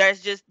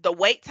 there's just the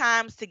wait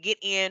times to get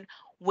in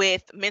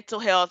with mental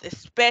health,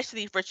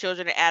 especially for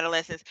children and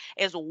adolescents,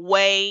 is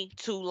way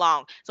too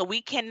long. So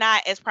we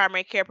cannot, as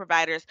primary care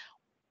providers,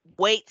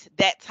 wait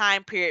that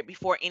time period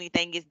before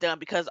anything gets done,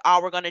 because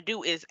all we're going to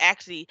do is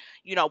actually,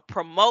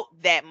 promote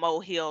that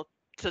molehill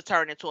to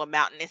turn into a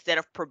mountain instead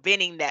of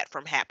preventing that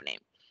from happening.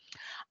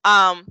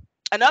 um,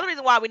 Another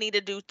reason why we need to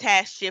do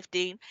task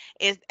shifting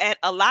is that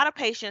a lot of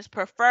patients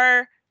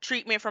prefer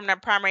treatment from their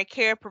primary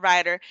care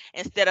provider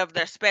instead of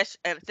a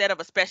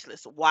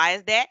specialist. Why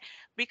is that?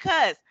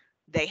 Because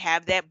they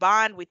have that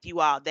bond with you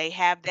all. They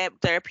have that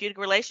therapeutic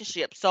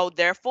relationship. So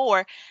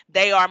therefore,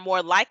 they are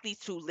more likely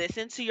to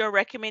listen to your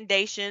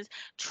recommendations,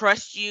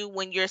 trust you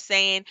when you're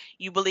saying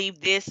you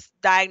believe this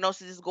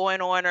diagnosis is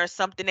going on or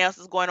something else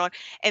is going on,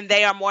 and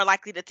they are more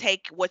likely to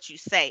take what you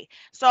say.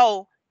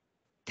 So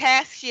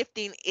task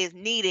shifting is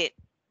needed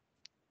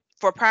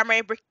for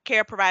primary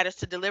care providers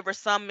to deliver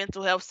some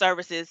mental health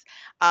services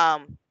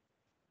um,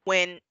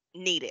 when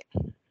needed.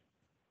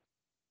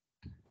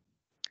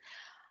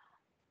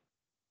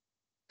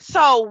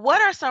 So,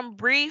 what are some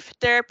brief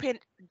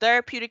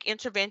therapeutic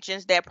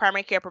interventions that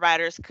primary care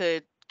providers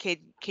could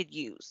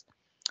use?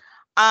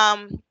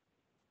 Um,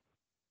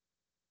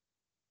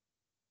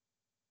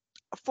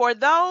 for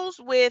those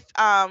with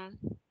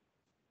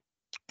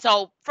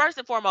so first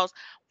and foremost,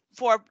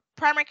 for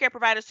primary care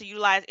providers to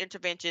utilize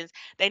interventions,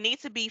 they need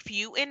to be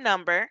few in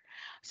number.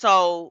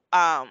 So,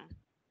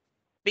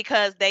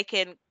 because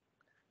the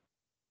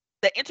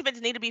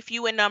interventions need to be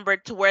few in number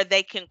to where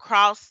they can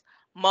cross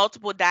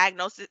multiple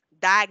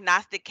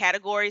diagnostic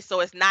categories. So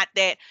it's not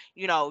that,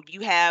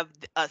 you have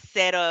a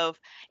set of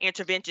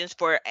interventions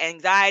for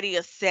anxiety,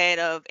 a set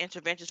of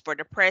interventions for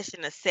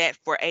depression, a set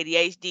for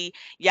ADHD,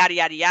 yada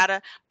yada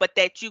yada, but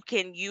that you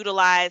can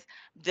utilize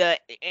the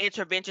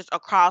interventions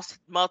across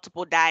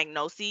multiple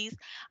diagnoses.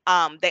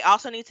 They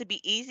also need to be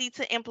easy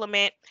to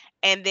implement,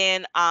 and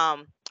then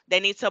they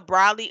need to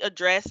broadly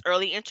address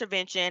early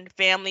intervention,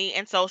 family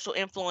and social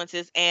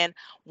influences, and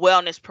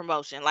wellness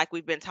promotion, like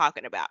we've been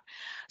talking about.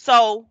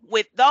 So,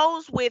 with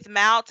those with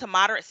mild to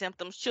moderate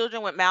symptoms,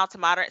 children with mild to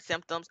moderate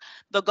symptoms,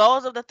 the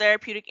goals of the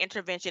therapeutic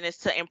intervention is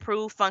to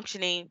improve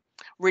functioning,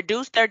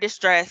 reduce their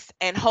distress,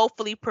 and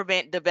hopefully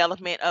prevent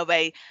development of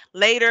a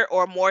later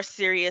or more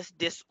serious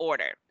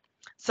disorder.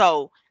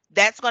 So,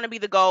 that's going to be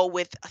the goal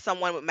with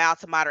someone with mild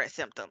to moderate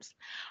symptoms.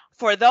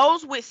 For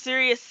those with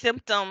serious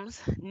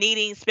symptoms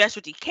needing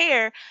specialty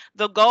care,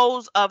 the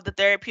goals of the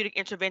therapeutic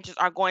interventions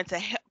are going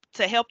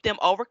to help them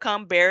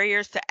overcome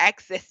barriers to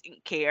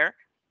accessing care,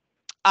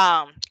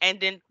 and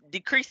then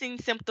decreasing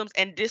symptoms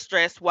and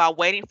distress while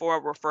waiting for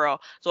a referral.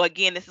 So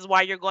again, this is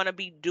why you're going to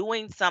be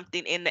doing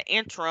something in the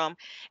interim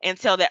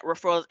until that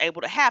referral is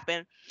able to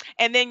happen.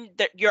 And then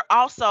you're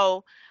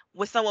also,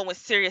 with someone with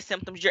serious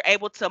symptoms, you're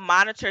able to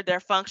monitor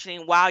their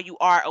functioning while you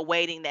are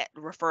awaiting that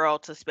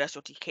referral to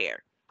specialty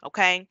care.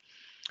 Okay.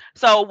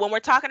 So when we're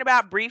talking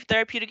about brief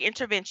therapeutic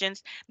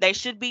interventions, they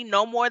should be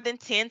no more than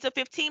 10 to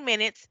 15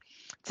 minutes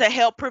to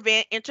help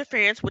prevent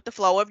interference with the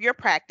flow of your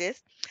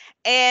practice.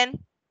 And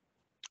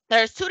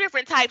there's two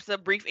different types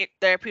of brief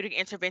therapeutic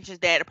interventions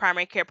that a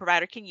primary care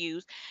provider can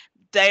use.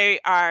 They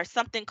are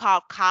something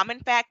called common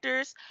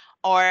factors,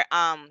 or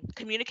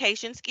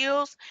communication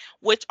skills,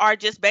 which are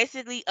just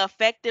basically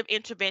effective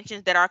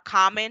interventions that are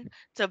common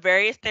to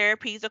various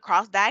therapies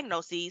across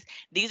diagnoses.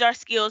 These are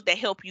skills that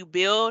help you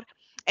build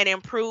and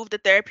improve the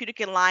therapeutic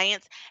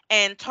alliance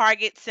and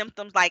target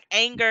symptoms like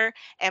anger,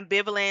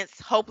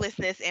 ambivalence,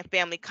 hopelessness, and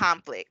family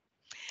conflict.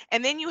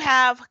 And then you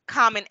have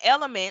common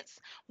elements,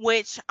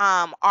 which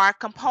are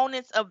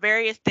components of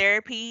various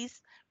therapies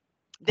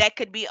that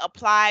could be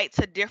applied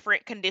to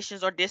different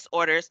conditions or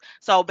disorders.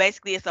 So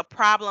basically, it's a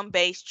problem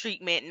based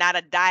treatment, not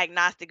a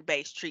diagnostic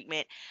based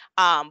treatment.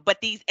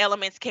 But these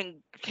elements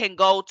can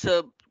go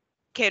to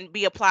can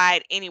be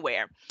applied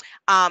anywhere.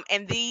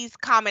 And these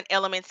common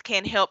elements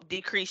can help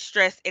decrease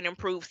stress and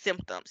improve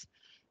symptoms.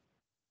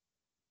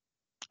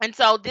 And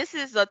so this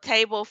is a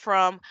table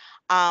from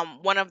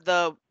one of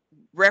the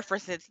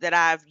references that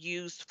I've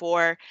used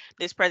for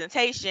this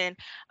presentation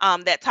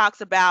that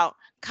talks about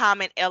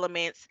common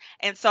elements.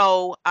 And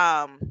so,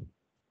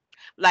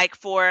 like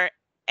for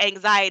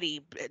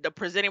anxiety, the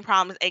presenting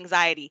problem is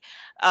anxiety.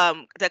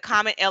 The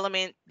common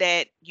element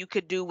that you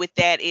could do with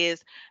that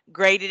is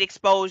graded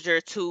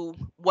exposure to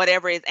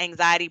whatever is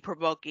anxiety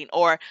provoking,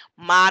 or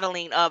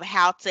modeling of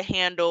how to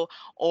handle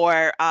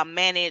or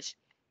manage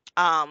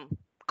um,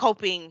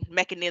 coping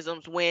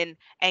mechanisms when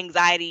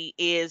anxiety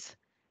is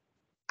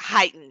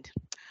heightened.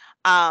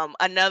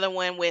 Another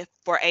one with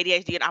for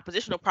ADHD and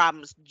oppositional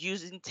problems,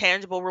 using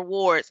tangible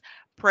rewards,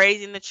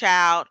 praising the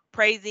child,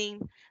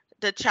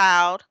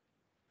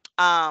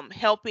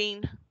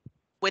 helping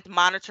with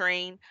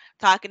monitoring,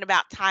 talking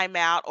about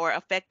timeout or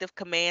effective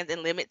commands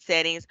and limit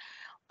settings,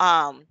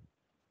 um,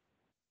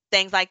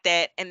 things like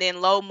that. And then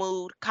low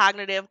mood,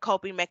 cognitive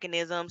coping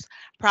mechanisms,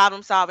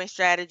 problem solving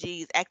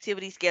strategies,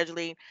 activity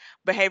scheduling,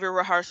 behavior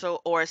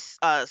rehearsal, or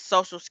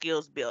social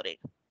skills building.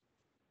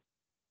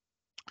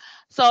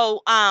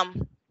 So,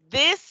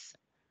 this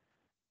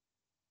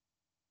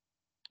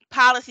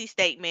policy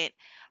statement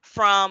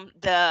from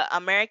the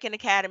American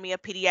Academy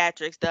of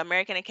Pediatrics, the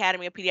American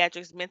Academy of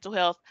Pediatrics Mental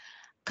Health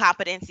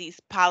Competencies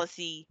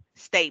Policy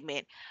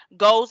Statement,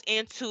 goes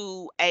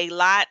into a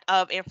lot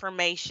of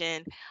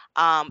information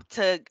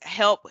to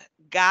help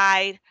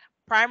guide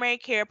primary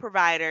care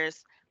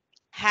providers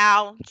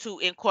how to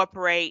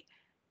incorporate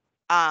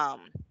um,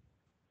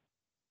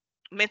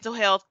 mental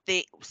health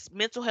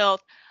mental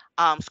health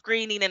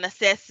screening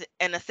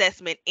and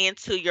assessment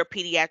into your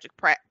pediatric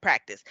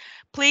practice.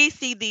 Please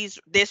see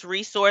this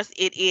resource.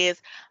 It is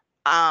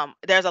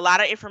there's a lot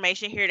of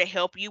information here to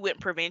help you with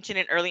prevention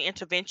and early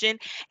intervention,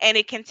 and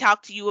it can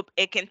talk to you,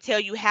 it can tell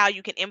you how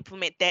you can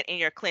implement that in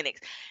your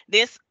clinics.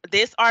 This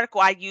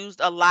article I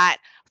used a lot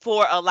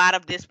for a lot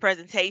of this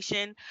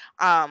presentation.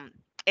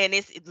 And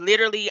it's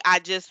literally, I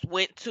just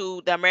went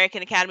to the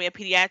American Academy of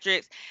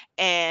Pediatrics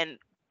and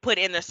put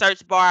in the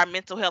search bar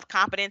mental health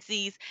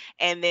competencies,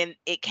 and then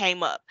it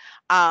came up.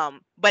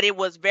 But it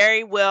was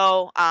very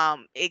well,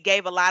 it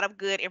gave a lot of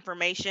good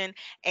information,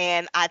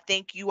 and I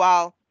think you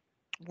all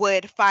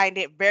would find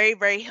it very,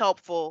 very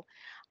helpful,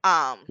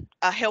 um,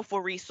 a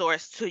helpful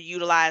resource to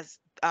utilize,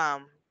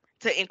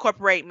 to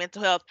incorporate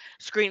mental health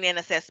screening and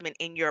assessment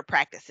in your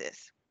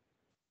practices.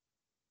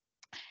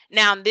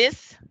 Now,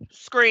 this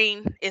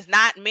screen is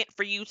not meant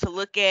for you to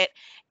look at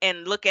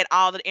and look at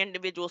all the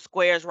individual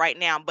squares right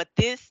now, but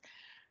this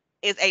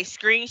is a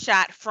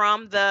screenshot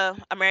from the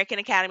American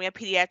Academy of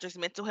Pediatrics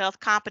Mental Health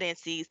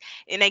Competencies,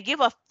 and they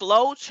give a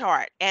flow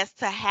chart as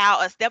to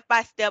how a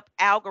step-by-step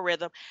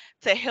algorithm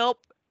to help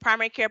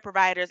primary care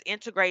providers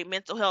integrate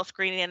mental health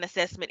screening and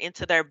assessment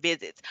into their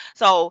visits.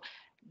 So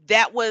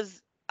that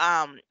was,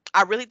 I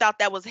really thought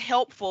that was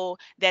helpful,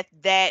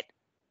 that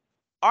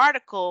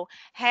article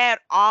had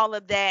all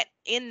of that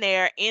in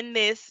there in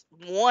this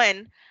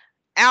one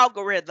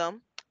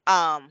algorithm.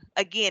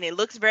 Again, it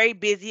looks very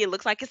busy. It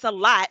looks like it's a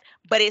lot,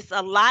 but it's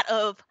a lot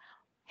of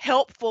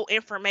helpful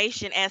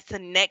information as to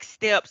next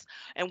steps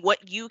and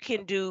what you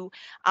can do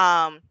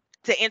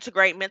to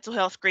integrate mental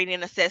health screening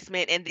and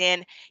assessment. And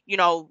then,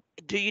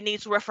 do you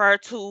need to refer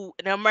to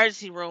an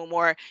emergency room,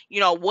 or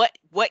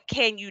what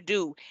can you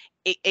do?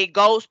 It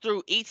goes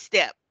through each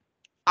step.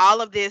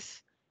 All of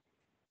this,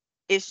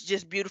 it's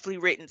just beautifully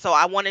written. So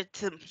I wanted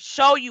to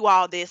show you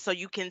all this so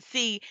you can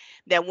see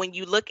that when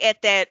you look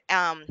at that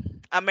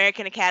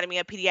American Academy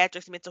of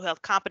Pediatrics Mental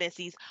Health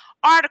Competencies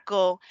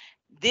article,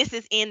 this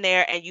is in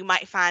there, and you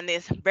might find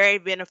this very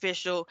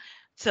beneficial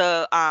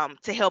to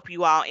help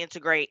you all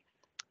integrate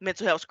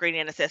mental health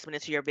screening and assessment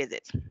into your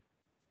visits.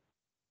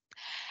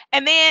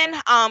 And then,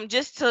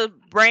 just to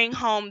bring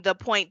home the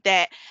point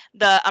that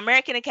the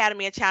American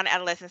Academy of Child and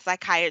Adolescent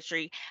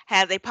Psychiatry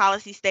has a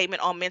policy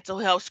statement on mental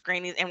health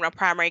screenings in a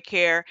primary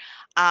care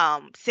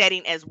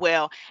setting as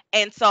well.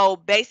 And so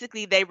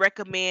basically, they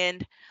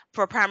recommend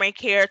for primary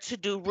care to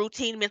do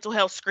routine mental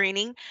health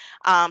screening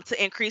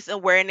to increase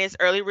awareness,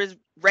 early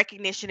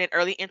recognition, and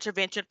early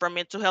intervention for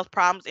mental health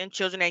problems in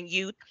children and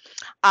youth,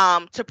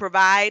 to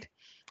provide.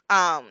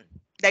 Um,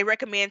 they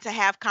recommend to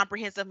have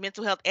comprehensive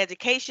mental health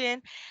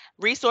education,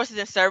 resources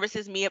and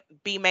services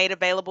be made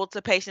available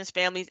to patients,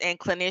 families, and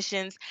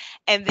clinicians,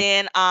 and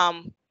then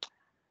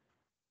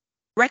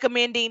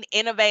recommending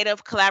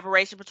innovative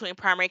collaboration between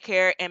primary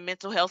care and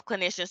mental health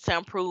clinicians to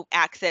improve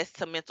access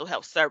to mental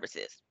health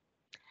services.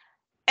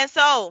 And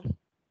so,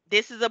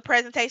 this is a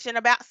presentation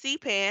about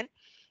CPAN.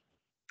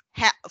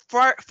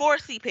 for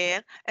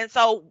CPAN, and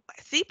so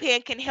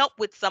CPAN can help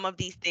with some of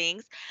these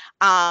things.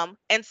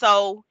 And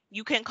so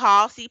you can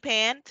call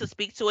CPAN to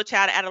speak to a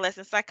child and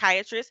adolescent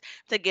psychiatrist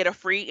to get a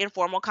free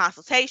informal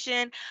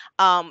consultation.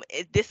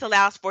 This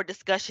allows for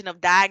discussion of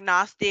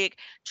diagnostic,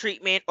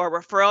 treatment, or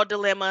referral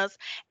dilemmas.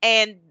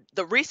 And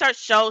the research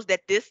shows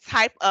that this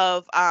type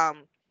of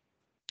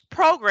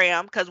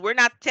program, because we're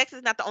not Texas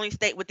is not the only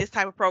state with this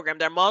type of program.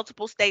 There are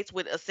multiple states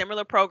with a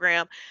similar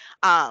program,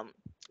 um,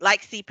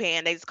 like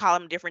CPAN. They just call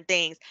them different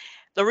things.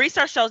 The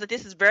research shows that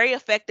this is very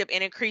effective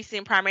in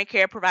increasing primary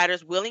care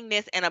providers'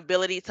 willingness and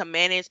ability to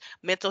manage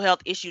mental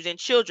health issues in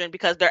children,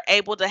 because they're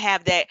able to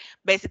have that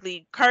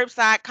basically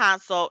curbside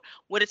consult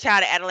with a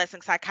child and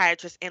adolescent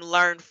psychiatrist and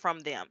learn from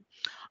them.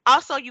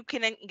 Also, you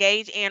can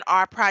engage in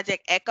our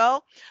Project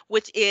Echo,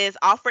 which is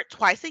offered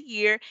twice a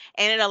year,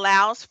 and it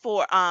allows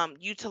for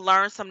you to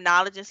learn some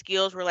knowledge and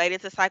skills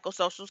related to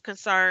psychosocial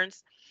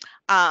concerns.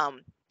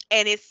 Um,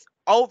 and it's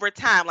over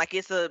time, like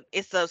it's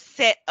a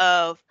set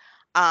of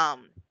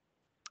um,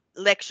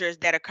 lectures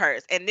that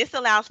occurs, and this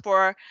allows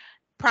for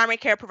primary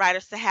care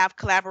providers to have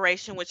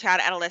collaboration with child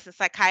and adolescent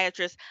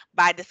psychiatrists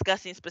by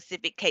discussing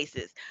specific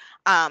cases.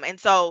 And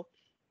so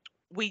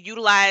we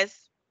utilize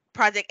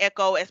Project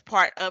Echo as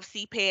part of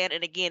CPAN,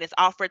 and again, it's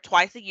offered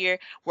twice a year.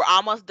 We're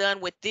almost done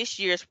with this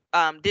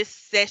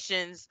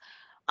session's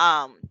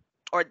um,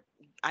 or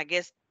I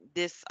guess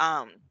this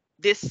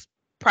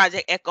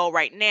Project Echo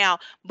right now,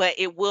 but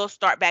it will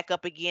start back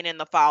up again in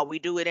the fall. We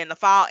do it in the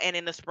fall and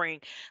in the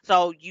spring,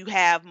 so you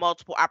have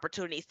multiple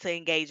opportunities to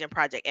engage in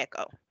Project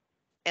Echo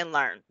and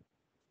learn.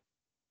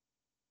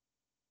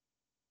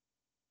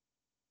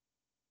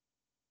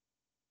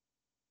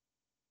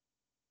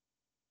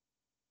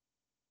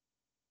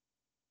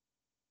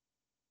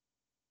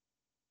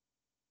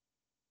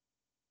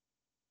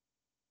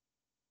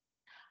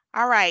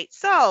 All right,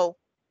 so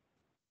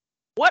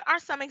what are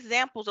some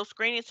examples of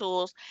screening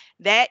tools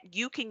that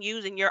you can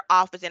use in your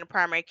office in a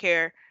primary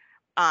care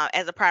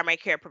as a primary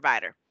care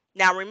provider?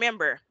 Now,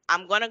 remember,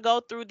 I'm going to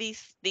go through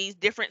these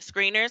different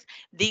screeners.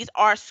 These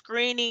are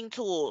screening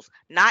tools,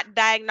 not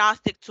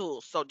diagnostic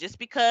tools. So just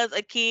because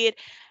a kid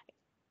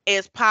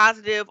is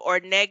positive or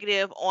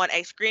negative on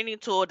a screening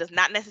tool does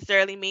not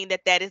necessarily mean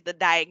that that is the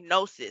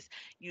diagnosis.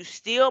 You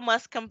still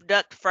must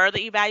conduct further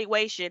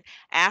evaluation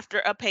after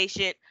a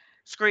patient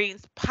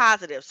screens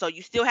positive. So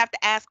you still have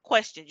to ask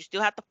questions, you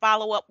still have to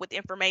follow up with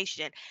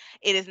information.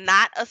 It is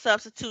not a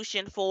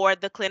substitution for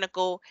the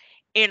clinical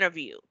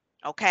interview.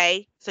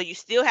 Okay, so you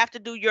still have to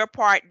do your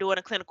part doing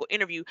a clinical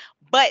interview,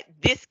 but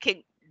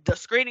the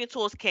screening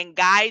tools can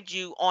guide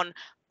you on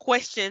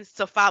questions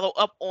to follow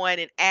up on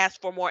and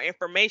ask for more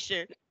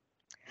information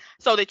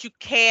so that you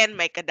can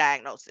make a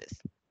diagnosis.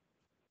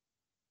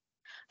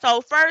 So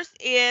first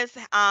is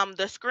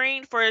the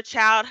screen for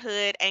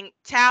childhood and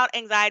child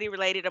anxiety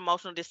related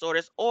emotional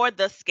disorders, or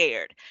the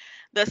SCARED.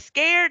 The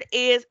SCARED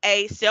is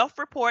a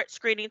self-report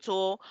screening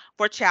tool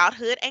for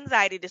childhood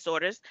anxiety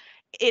disorders.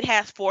 It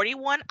has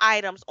 41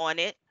 items on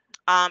it.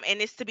 And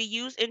it's to be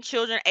used in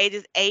children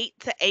ages 8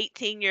 to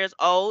 18 years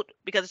old,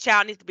 because the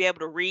child needs to be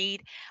able to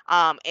read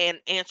and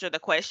answer the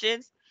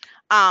questions.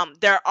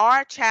 There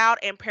are child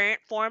and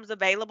parent forms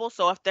available.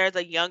 So if there's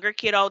a younger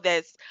kiddo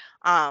that's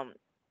um,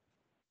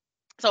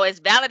 so it's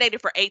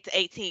validated for 8 to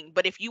 18,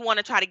 but if you want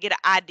to try to get an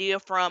idea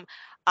from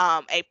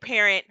a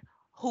parent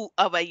who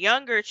of a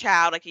younger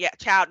child, like a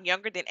child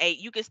younger than 8,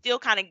 you can still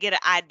kind of get an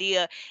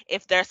idea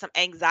if there's some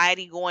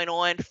anxiety going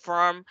on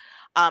from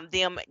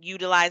them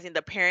utilizing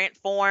the parent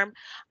form.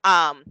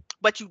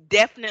 But you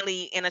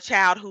definitely, in a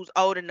child who's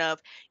old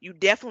enough, you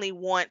definitely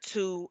want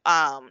to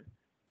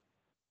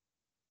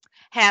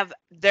have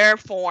their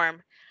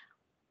form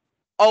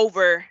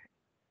over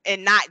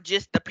and not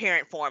just the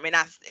parent form.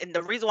 And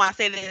the reason why I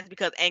say this is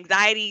because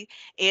anxiety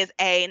is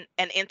an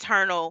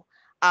internal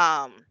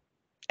um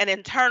an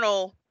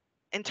internal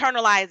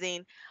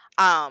internalizing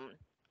um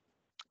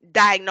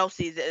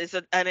diagnosis. It's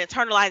an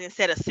internalizing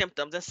set of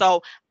symptoms, and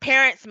so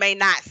parents may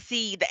not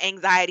see the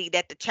anxiety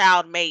that the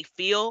child may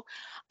feel.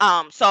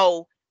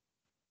 So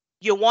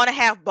you want to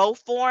have both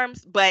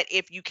forms, but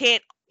if you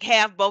can't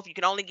have both, you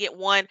can only get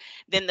one,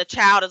 then the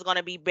child is going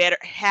to be better,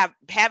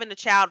 having the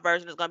child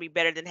version is going to be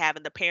better than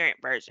having the parent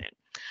version.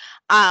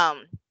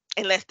 um,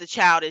 unless the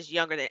child is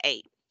younger than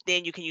 8,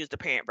 then you can use the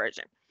parent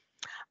version.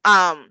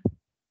 Um,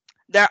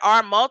 there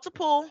are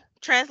multiple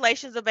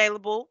translations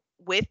available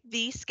with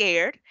the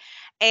SCARED,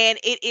 and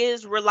it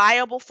is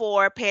reliable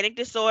for panic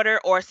disorder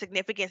or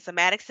significant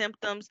somatic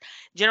symptoms,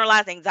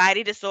 generalized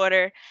anxiety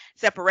disorder,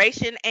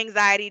 separation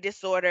anxiety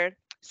disorder,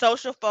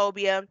 social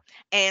phobia,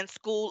 and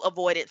school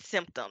avoidance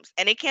symptoms.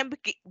 And it can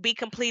be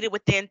completed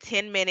within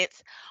 10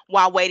 minutes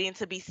while waiting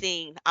to be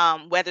seen,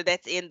 whether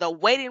that's in the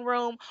waiting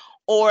room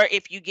or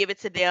if you give it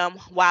to them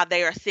while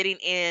they are sitting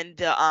in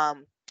the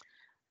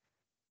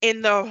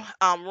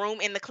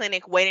room in the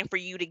clinic waiting for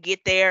you to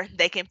get there,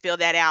 they can fill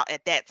that out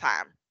at that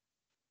time.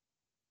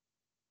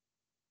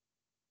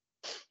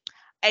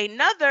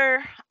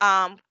 Another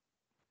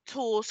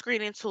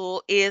screening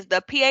tool is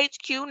the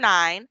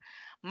PHQ-9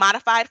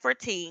 modified for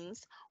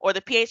teens, or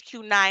the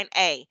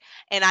PHQ-9A.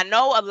 And I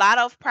know a lot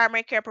of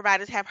primary care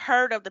providers have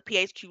heard of the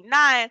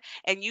PHQ-9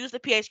 and use the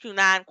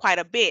PHQ-9 quite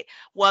a bit.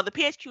 Well, the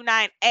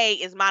PHQ-9A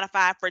is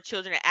modified for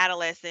children and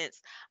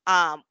adolescents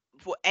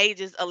for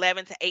ages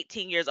 11 to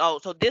 18 years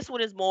old. So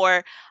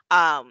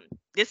um,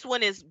 this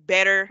one is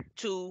better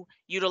to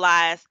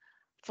utilize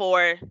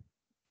for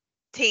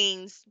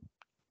teens,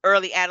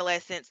 early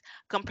adolescents,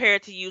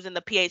 compared to using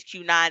the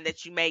PHQ-9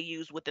 that you may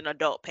use with an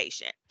adult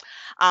patient.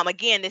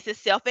 Again, this is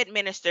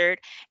self-administered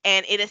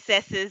and it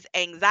assesses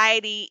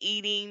anxiety,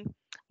 eating,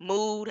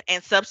 mood,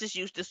 and substance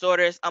use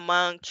disorders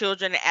among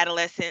children and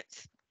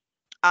adolescents,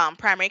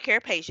 primary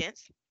care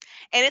patients.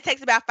 And it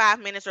takes about 5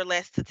 minutes or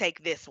less to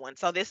take this one.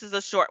 So this is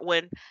a short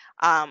one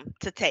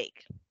to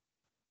take.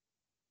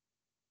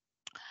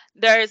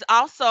 There's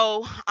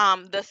also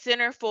the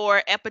Center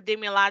for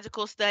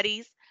Epidemiological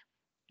Studies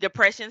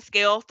Depression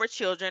Scale for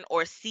Children,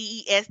 or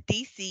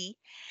CESDC.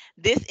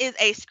 This is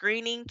a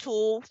screening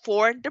tool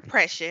for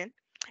depression.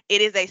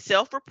 It is a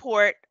self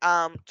report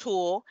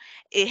tool.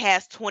 It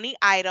has 20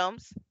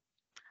 items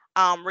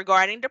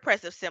regarding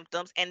depressive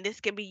symptoms, and this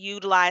can be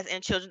utilized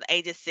in children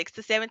ages 6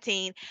 to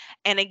 17,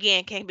 and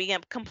again can be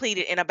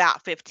completed in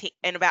about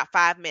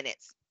 5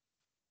 minutes.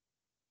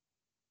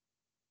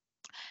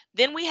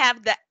 Then we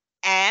have the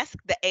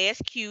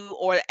ASQ,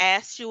 or the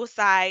Ask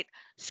Suicide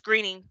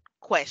Screening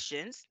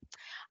Questions.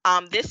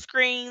 This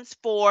screens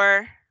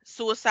for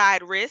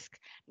suicide risk,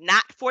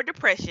 not for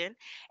depression,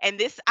 and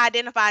this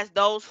identifies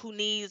those who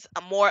needs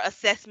a more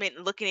assessment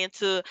looking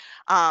into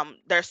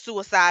their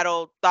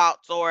suicidal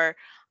thoughts or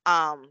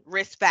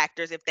risk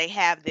factors if they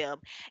have them.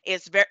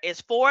 It's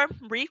 4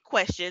 brief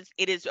questions.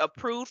 It is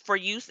approved for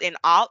use in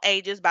all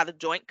ages by the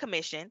Joint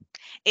Commission.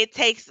 It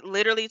takes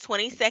literally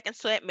 20 seconds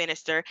to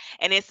administer,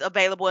 and it's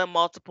available in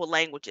multiple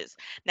languages.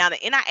 Now, the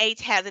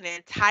NIH has an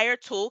entire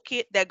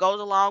toolkit that goes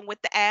along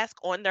with the ask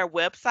on their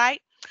website.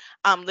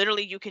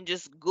 Literally, you can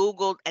just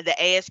Google the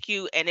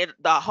ASQ, and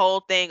the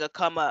whole thing will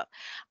come up.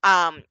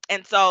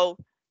 And so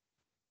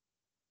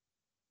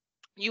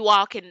you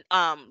all can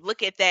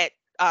look at that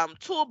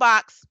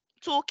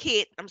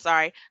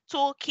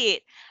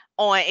toolkit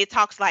on. It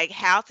talks like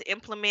how to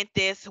implement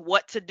this,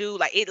 what to do.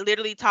 Like, it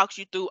literally talks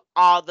you through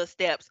all the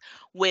steps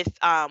with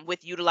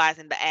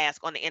utilizing the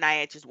ask on the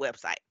NIH's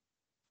website.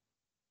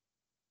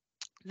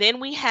 Then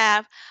we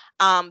have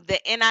the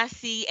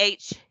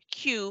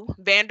NICHQ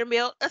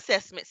Vanderbilt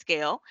Assessment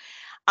Scale.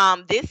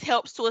 This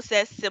helps to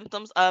assess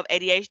symptoms of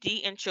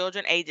ADHD in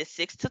children ages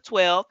 6 to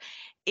 12,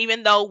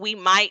 even though we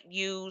might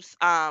use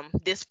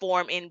this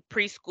form in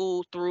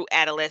preschool through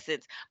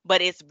adolescence,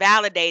 but it's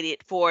validated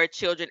for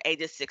children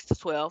ages 6 to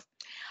 12.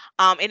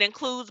 It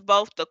includes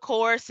both the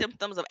core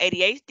symptoms of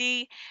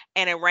ADHD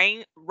and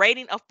a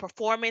rating of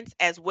performance,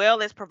 as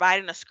well as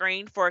providing a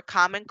screen for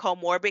common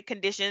comorbid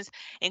conditions,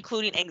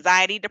 including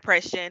anxiety,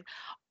 depression,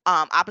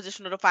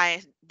 oppositional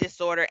defiance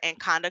disorder, and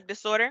conduct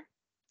disorder.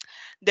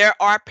 There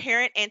are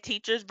parent and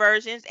teachers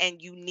versions,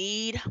 and you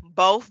need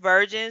both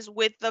versions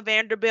with the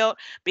Vanderbilt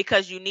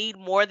because you need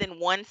more than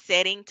one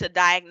setting to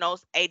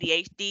diagnose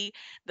ADHD.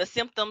 The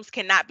symptoms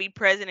cannot be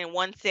present in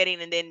one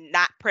setting and then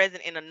not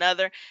present in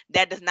another.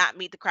 That does not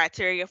meet the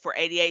criteria for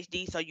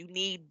ADHD. So you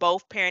need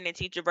both parent and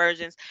teacher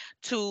versions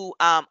to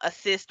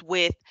assist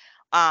with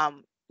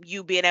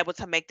you being able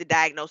to make the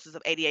diagnosis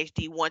of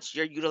ADHD once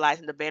you're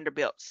utilizing the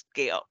Vanderbilt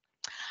scale.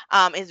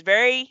 It's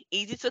very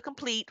easy to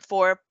complete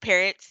for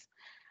parents.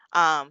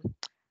 Um,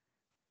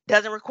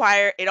 doesn't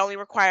require It only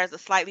requires a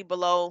slightly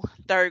below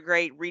third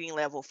grade reading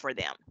level for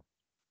them.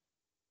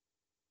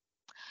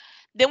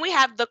 Then we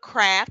have the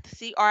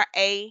CRAFT,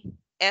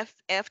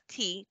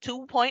 CRAFFT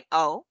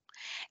 2.0.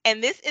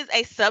 And this is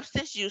a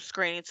substance use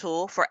screening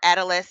tool for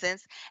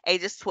adolescents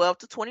ages 12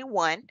 to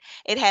 21.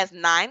 It has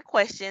 9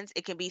 questions.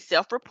 It can be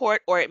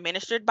self-report or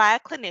administered by a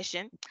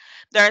clinician.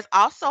 There's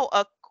also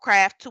a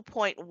Craft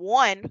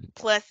 2.1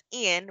 plus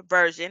N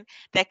version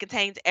that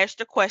contains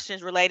extra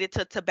questions related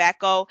to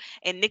tobacco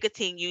and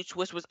nicotine use,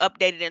 which was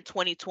updated in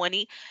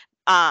 2020.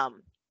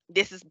 Um,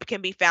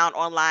 can be found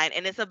online,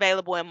 and it's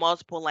available in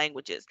multiple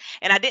languages.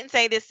 And I didn't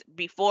say this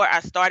before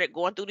I started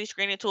going through these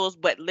screening tools,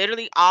 but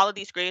literally all of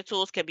these screening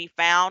tools can be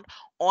found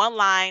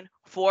online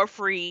for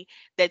free,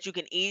 that you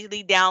can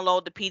easily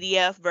download the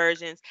PDF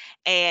versions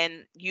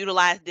and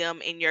utilize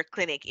them in your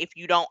clinic if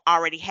you don't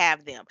already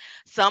have them.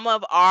 Some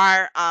of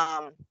our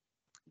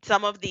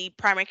some of the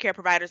primary care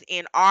providers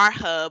in our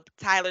hub,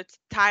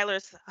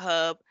 Tyler's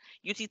hub,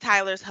 UT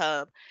Tyler's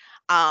hub,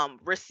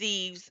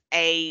 receives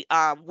a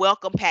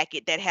welcome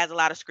packet that has a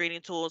lot of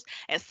screening tools,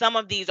 and some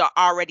of these are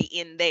already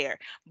in there.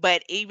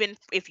 But even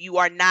if you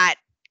are not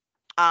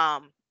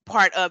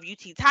part of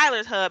UT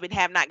Tyler's hub and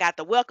have not got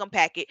the welcome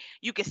packet,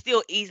 you can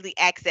still easily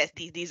access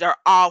these. These are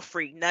all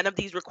free. None of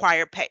these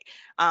require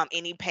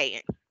any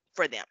paying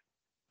for them.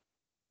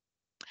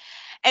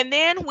 And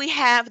then we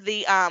have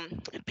the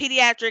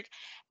pediatric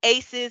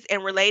ACEs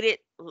and related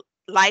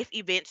life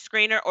event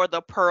screener, or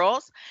the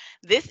pearls.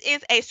 This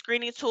is a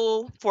screening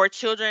tool for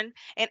children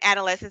and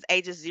adolescents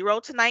ages 0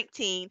 to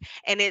 19,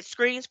 and it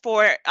screens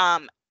for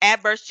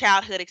adverse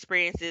childhood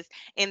experiences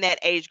in that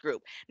age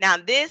group. Now,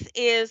 this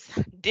is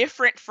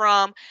different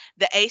from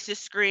the ACEs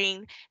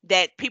screen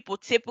that people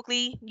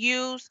typically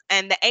use,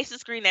 and the ACEs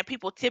screen that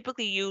people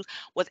typically use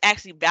was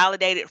actually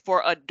validated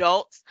for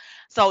adults.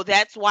 So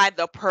that's why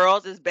the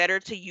pearls is better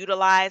to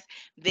utilize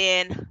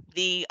than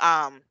the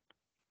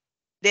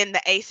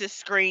ACEs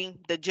screen,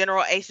 the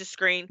general ACEs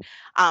screen,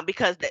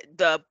 because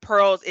the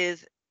pearls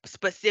is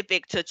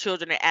specific to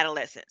children and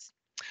adolescents.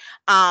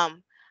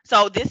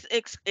 So this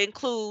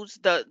includes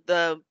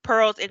the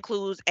pearls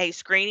includes a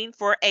screening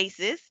for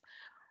ACEs,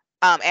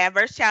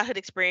 adverse childhood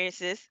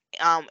experiences,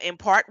 in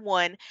part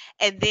one,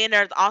 and then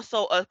there's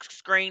also a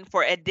screen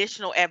for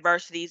additional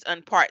adversities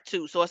in part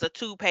two. So it's a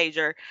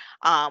 2-pager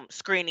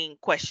screening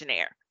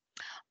questionnaire.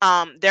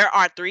 There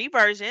are 3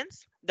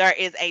 versions. There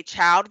is a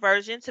child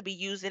version to be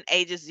used in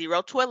ages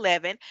 0 to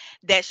 11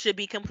 that should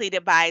be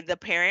completed by the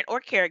parent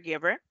or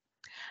caregiver.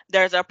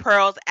 There's a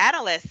Pearls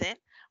Adolescent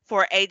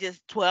for ages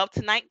 12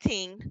 to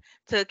 19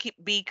 to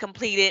be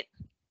completed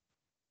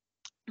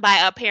by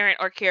a parent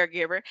or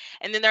caregiver.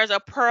 And then there's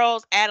a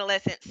Pearls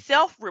Adolescent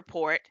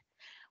Self-Report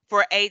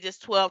for ages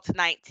 12 to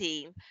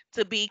 19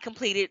 to be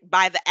completed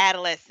by the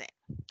adolescent.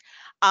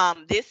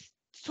 This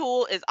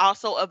tool is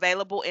also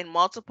available in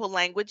multiple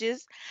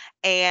languages.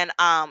 And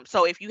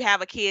so if you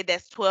have a kid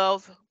that's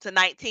 12 to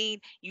 19,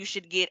 you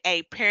should get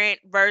a parent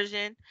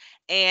version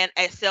and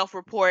a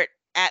self-report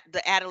at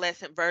the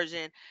adolescent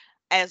version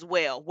as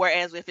well.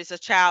 Whereas if it's a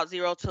child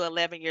 0 to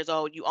 11 years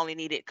old, you only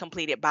need it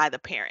completed by the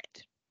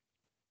parent.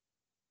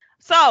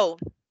 So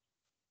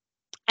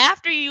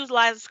after you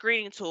utilize the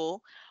screening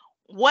tool,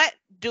 what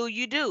do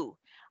you do?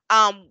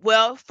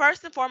 Well,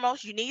 first and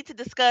foremost, you need to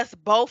discuss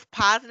both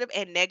positive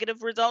and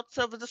negative results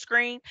of the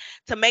screen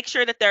to make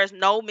sure that there's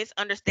no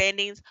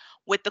misunderstandings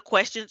with the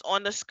questions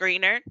on the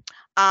screener.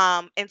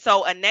 And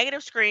so a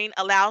negative screen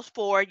allows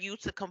for you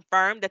to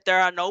confirm that there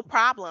are no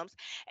problems.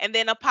 And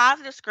then a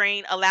positive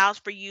screen allows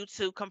for you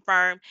to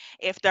confirm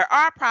if there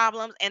are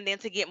problems and then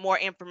to get more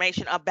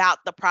information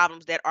about the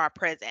problems that are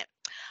present.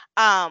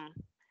 Um,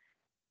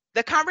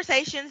 the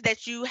conversations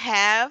that you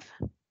have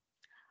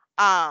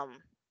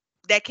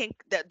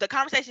the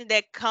conversations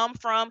that come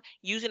from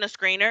using a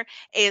screener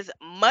is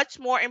much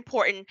more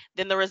important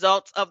than the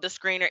results of the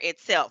screener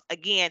itself.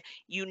 Again,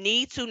 you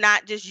need to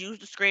not just use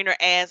the screener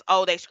as,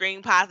 oh, they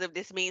screen positive,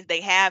 this means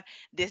they have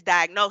this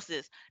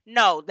diagnosis.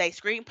 No, they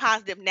screen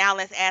positive, now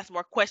let's ask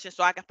more questions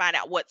so I can find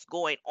out what's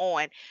going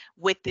on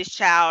with this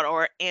child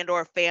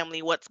or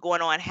family, what's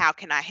going on, how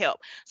can I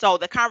help. So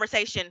the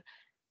conversation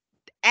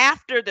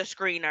after the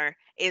screener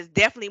is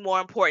definitely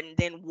more important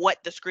than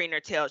what the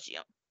screener tells you.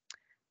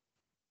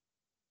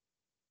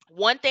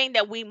 One thing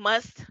that we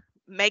must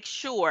make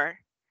sure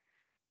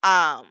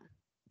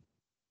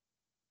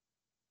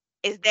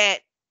is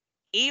that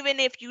even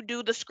if you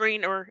do the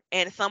screener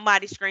and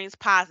somebody screens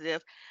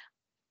positive,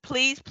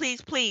 please, please,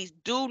 please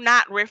do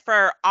not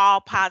refer all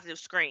positive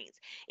screens.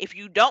 If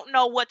you don't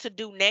know what to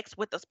do next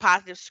with this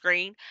positive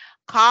screen,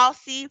 call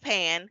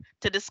CPAN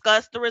to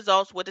discuss the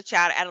results with the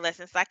child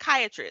adolescent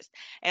psychiatrist.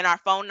 And our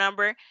phone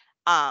number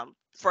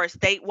for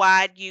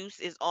statewide use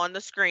is on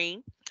the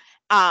screen,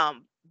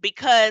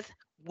 because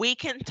we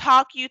can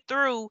talk you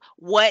through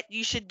what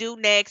you should do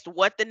next,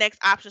 what the next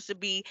option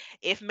should be,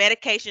 if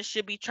medication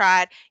should be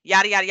tried,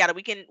 yada yada yada.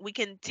 We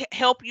can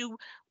help you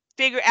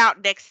figure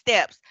out next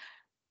steps,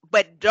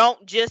 but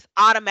don't just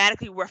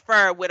automatically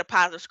refer with a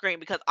positive screen,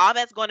 because all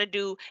that's going to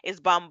do is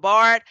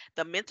bombard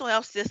the mental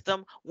health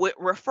system with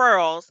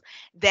referrals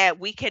that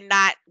we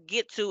cannot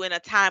get to in a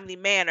timely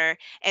manner.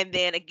 And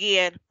then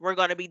again, we're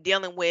going to be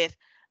dealing with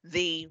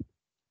the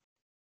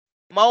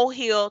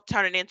molehill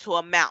turning into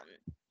a mountain.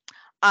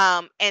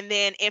 And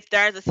then if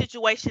there's a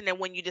situation that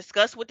when you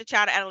discuss with the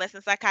child and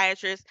adolescent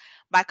psychiatrist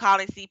by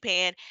calling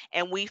CPAN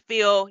and we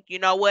feel, you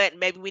know what,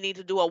 maybe we need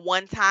to do a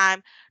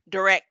one-time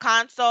direct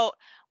consult,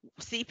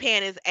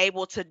 CPAN is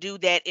able to do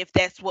that if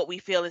that's what we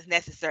feel is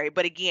necessary.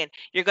 But again,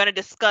 you're going to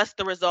discuss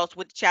the results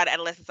with the child and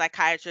adolescent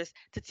psychiatrist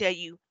to tell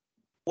you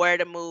where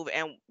to move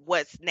and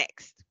what's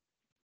next.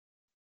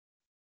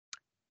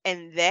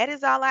 And that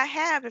is all I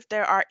have. If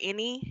there are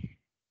any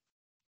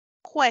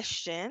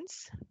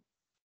questions.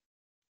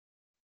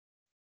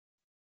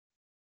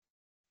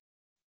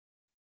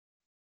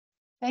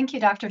 Thank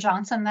you, Dr.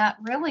 Johnson. That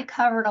really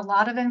covered a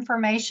lot of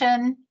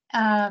information,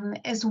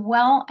 as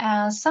well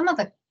as some of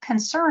the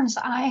concerns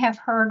I have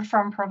heard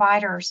from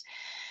providers.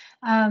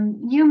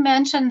 You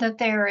mentioned that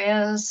there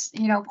is,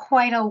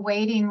 quite a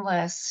waiting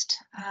list.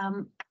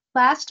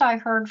 Last I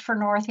heard for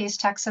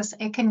Northeast Texas,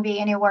 it can be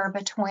anywhere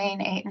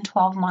between 8 and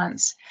 12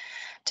 months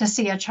to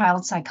see a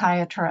child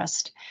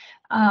psychiatrist.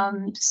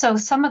 So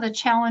some of the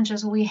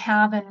challenges we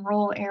have in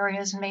rural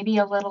areas may be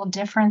a little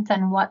different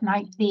than what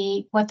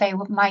they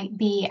might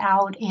be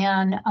out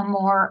in a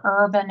more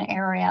urban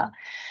area.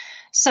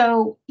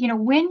 So,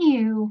 when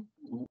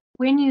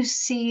you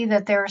see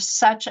that there's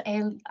such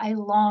a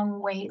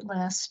long wait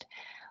list,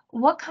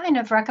 what kind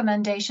of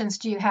recommendations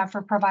do you have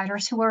for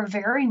providers who are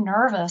very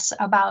nervous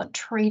about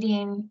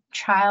treating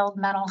child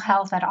mental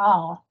health at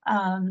all?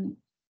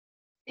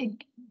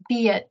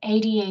 Be it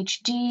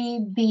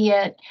ADHD, be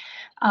it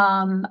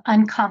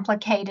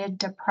uncomplicated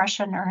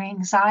depression or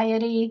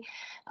anxiety.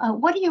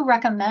 What do you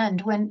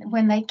recommend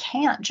when they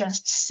can't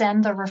just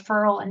send the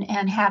referral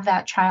and have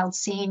that child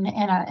seen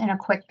in a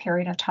quick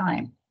period of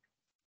time?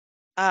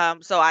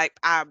 So I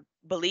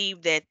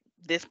believe that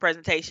this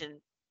presentation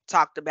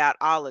talked about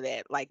all of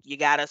that. Like, you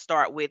got to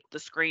start with the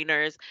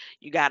screeners,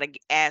 you got to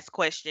ask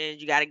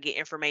questions, you got to get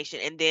information,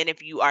 and then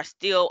if you are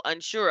still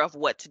unsure of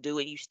what to do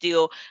and you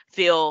still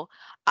feel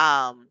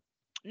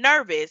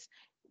nervous,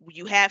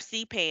 you have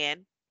CPAN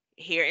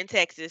here in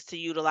Texas to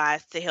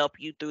utilize to help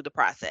you through the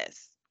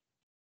process.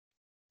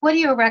 What do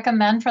you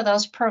recommend for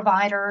those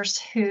providers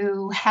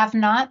who have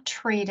not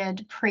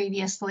treated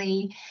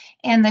previously,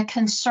 and the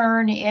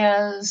concern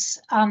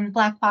is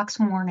black box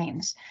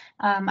warnings?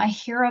 I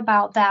hear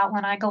about that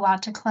when I go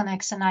out to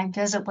clinics and I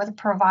visit with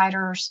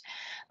providers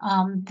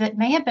that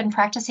may have been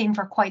practicing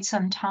for quite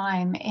some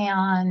time,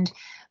 and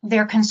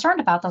they're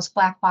concerned about those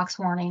black box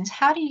warnings.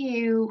 How do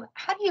you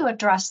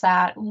address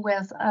that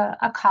with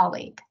a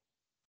colleague?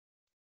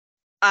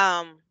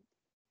 Um,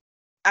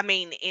 I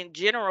mean, in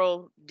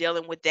general,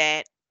 dealing with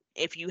that,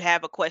 if you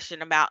have a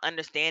question about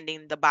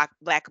understanding the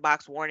black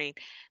box warning,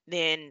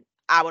 then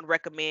I would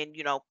recommend,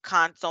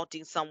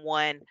 consulting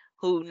someone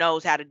who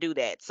knows how to do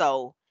that.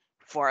 So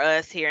for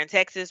us here in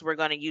Texas, we're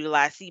going to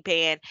utilize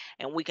CPAN,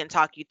 and we can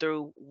talk you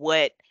through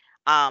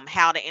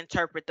how to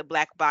interpret the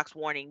black box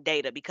warning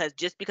data, because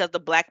just because the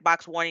black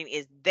box warning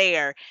is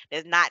there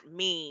does not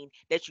mean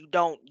that you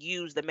don't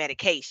use the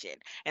medication.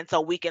 And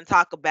so we can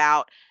talk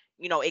about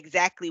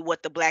exactly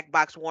what the black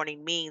box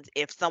warning means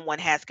if someone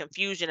has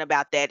confusion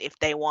about that, if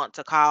they want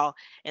to call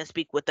and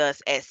speak with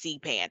us at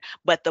CPAN.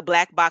 But the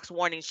black box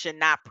warning should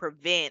not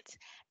prevent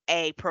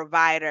a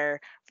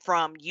provider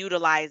from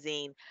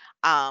utilizing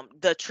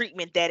the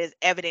treatment that is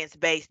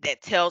evidence-based,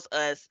 that tells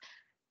us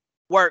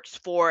works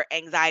for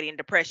anxiety and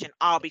depression,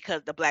 all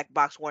because the black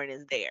box warning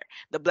is there.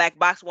 The black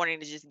box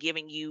warning is just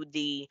giving you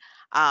the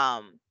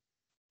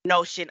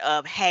notion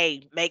of,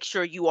 hey, make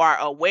sure you are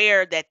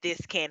aware that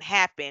this can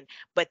happen,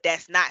 but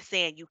that's not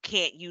saying you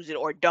can't use it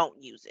or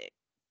don't use it.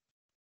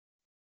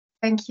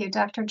 Thank you,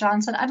 Dr.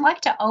 Johnson. I'd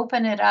like to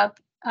open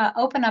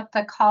up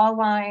the call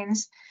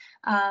lines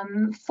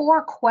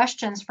for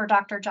questions for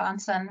Dr.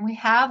 Johnson. We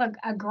have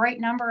a great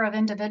number of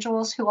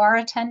individuals who are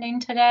attending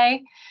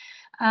today.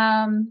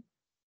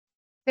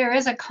 There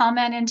is a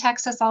comment in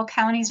Texas: all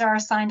counties are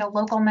assigned a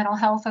local mental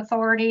health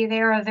authority.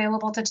 They're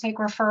available to take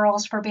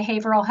referrals for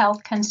behavioral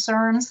health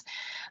concerns.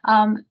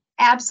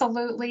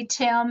 Absolutely,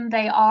 Tim,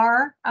 they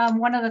are.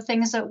 One of the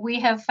things that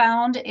we have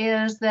found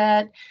is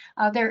that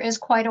there is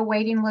quite a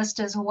waiting list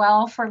as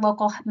well for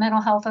local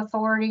mental health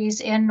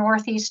authorities in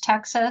Northeast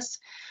Texas.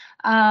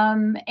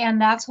 And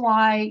that's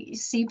why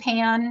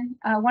CPAN,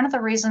 one of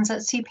the reasons that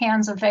CPAN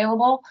is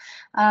available,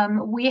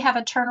 we have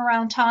a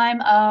turnaround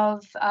time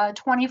of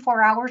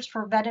 24 hours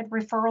for vetted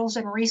referrals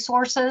and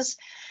resources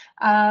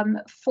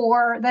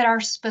that are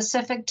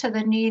specific to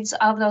the needs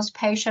of those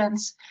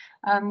patients.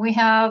 We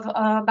have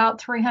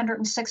about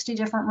 360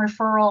 different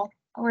referral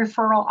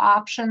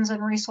options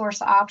and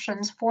resource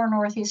options for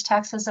Northeast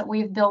Texas that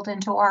we've built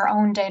into our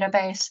own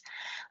database.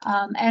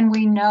 And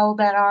we know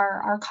that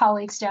our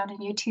colleagues down in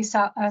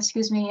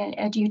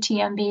at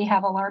UTMB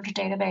have a large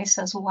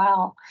database as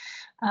well.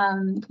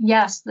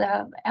 Yes,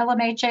 the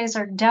LMHAs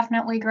are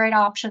definitely great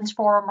options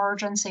for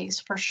emergencies,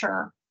 for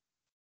sure.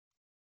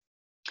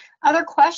 Other questions?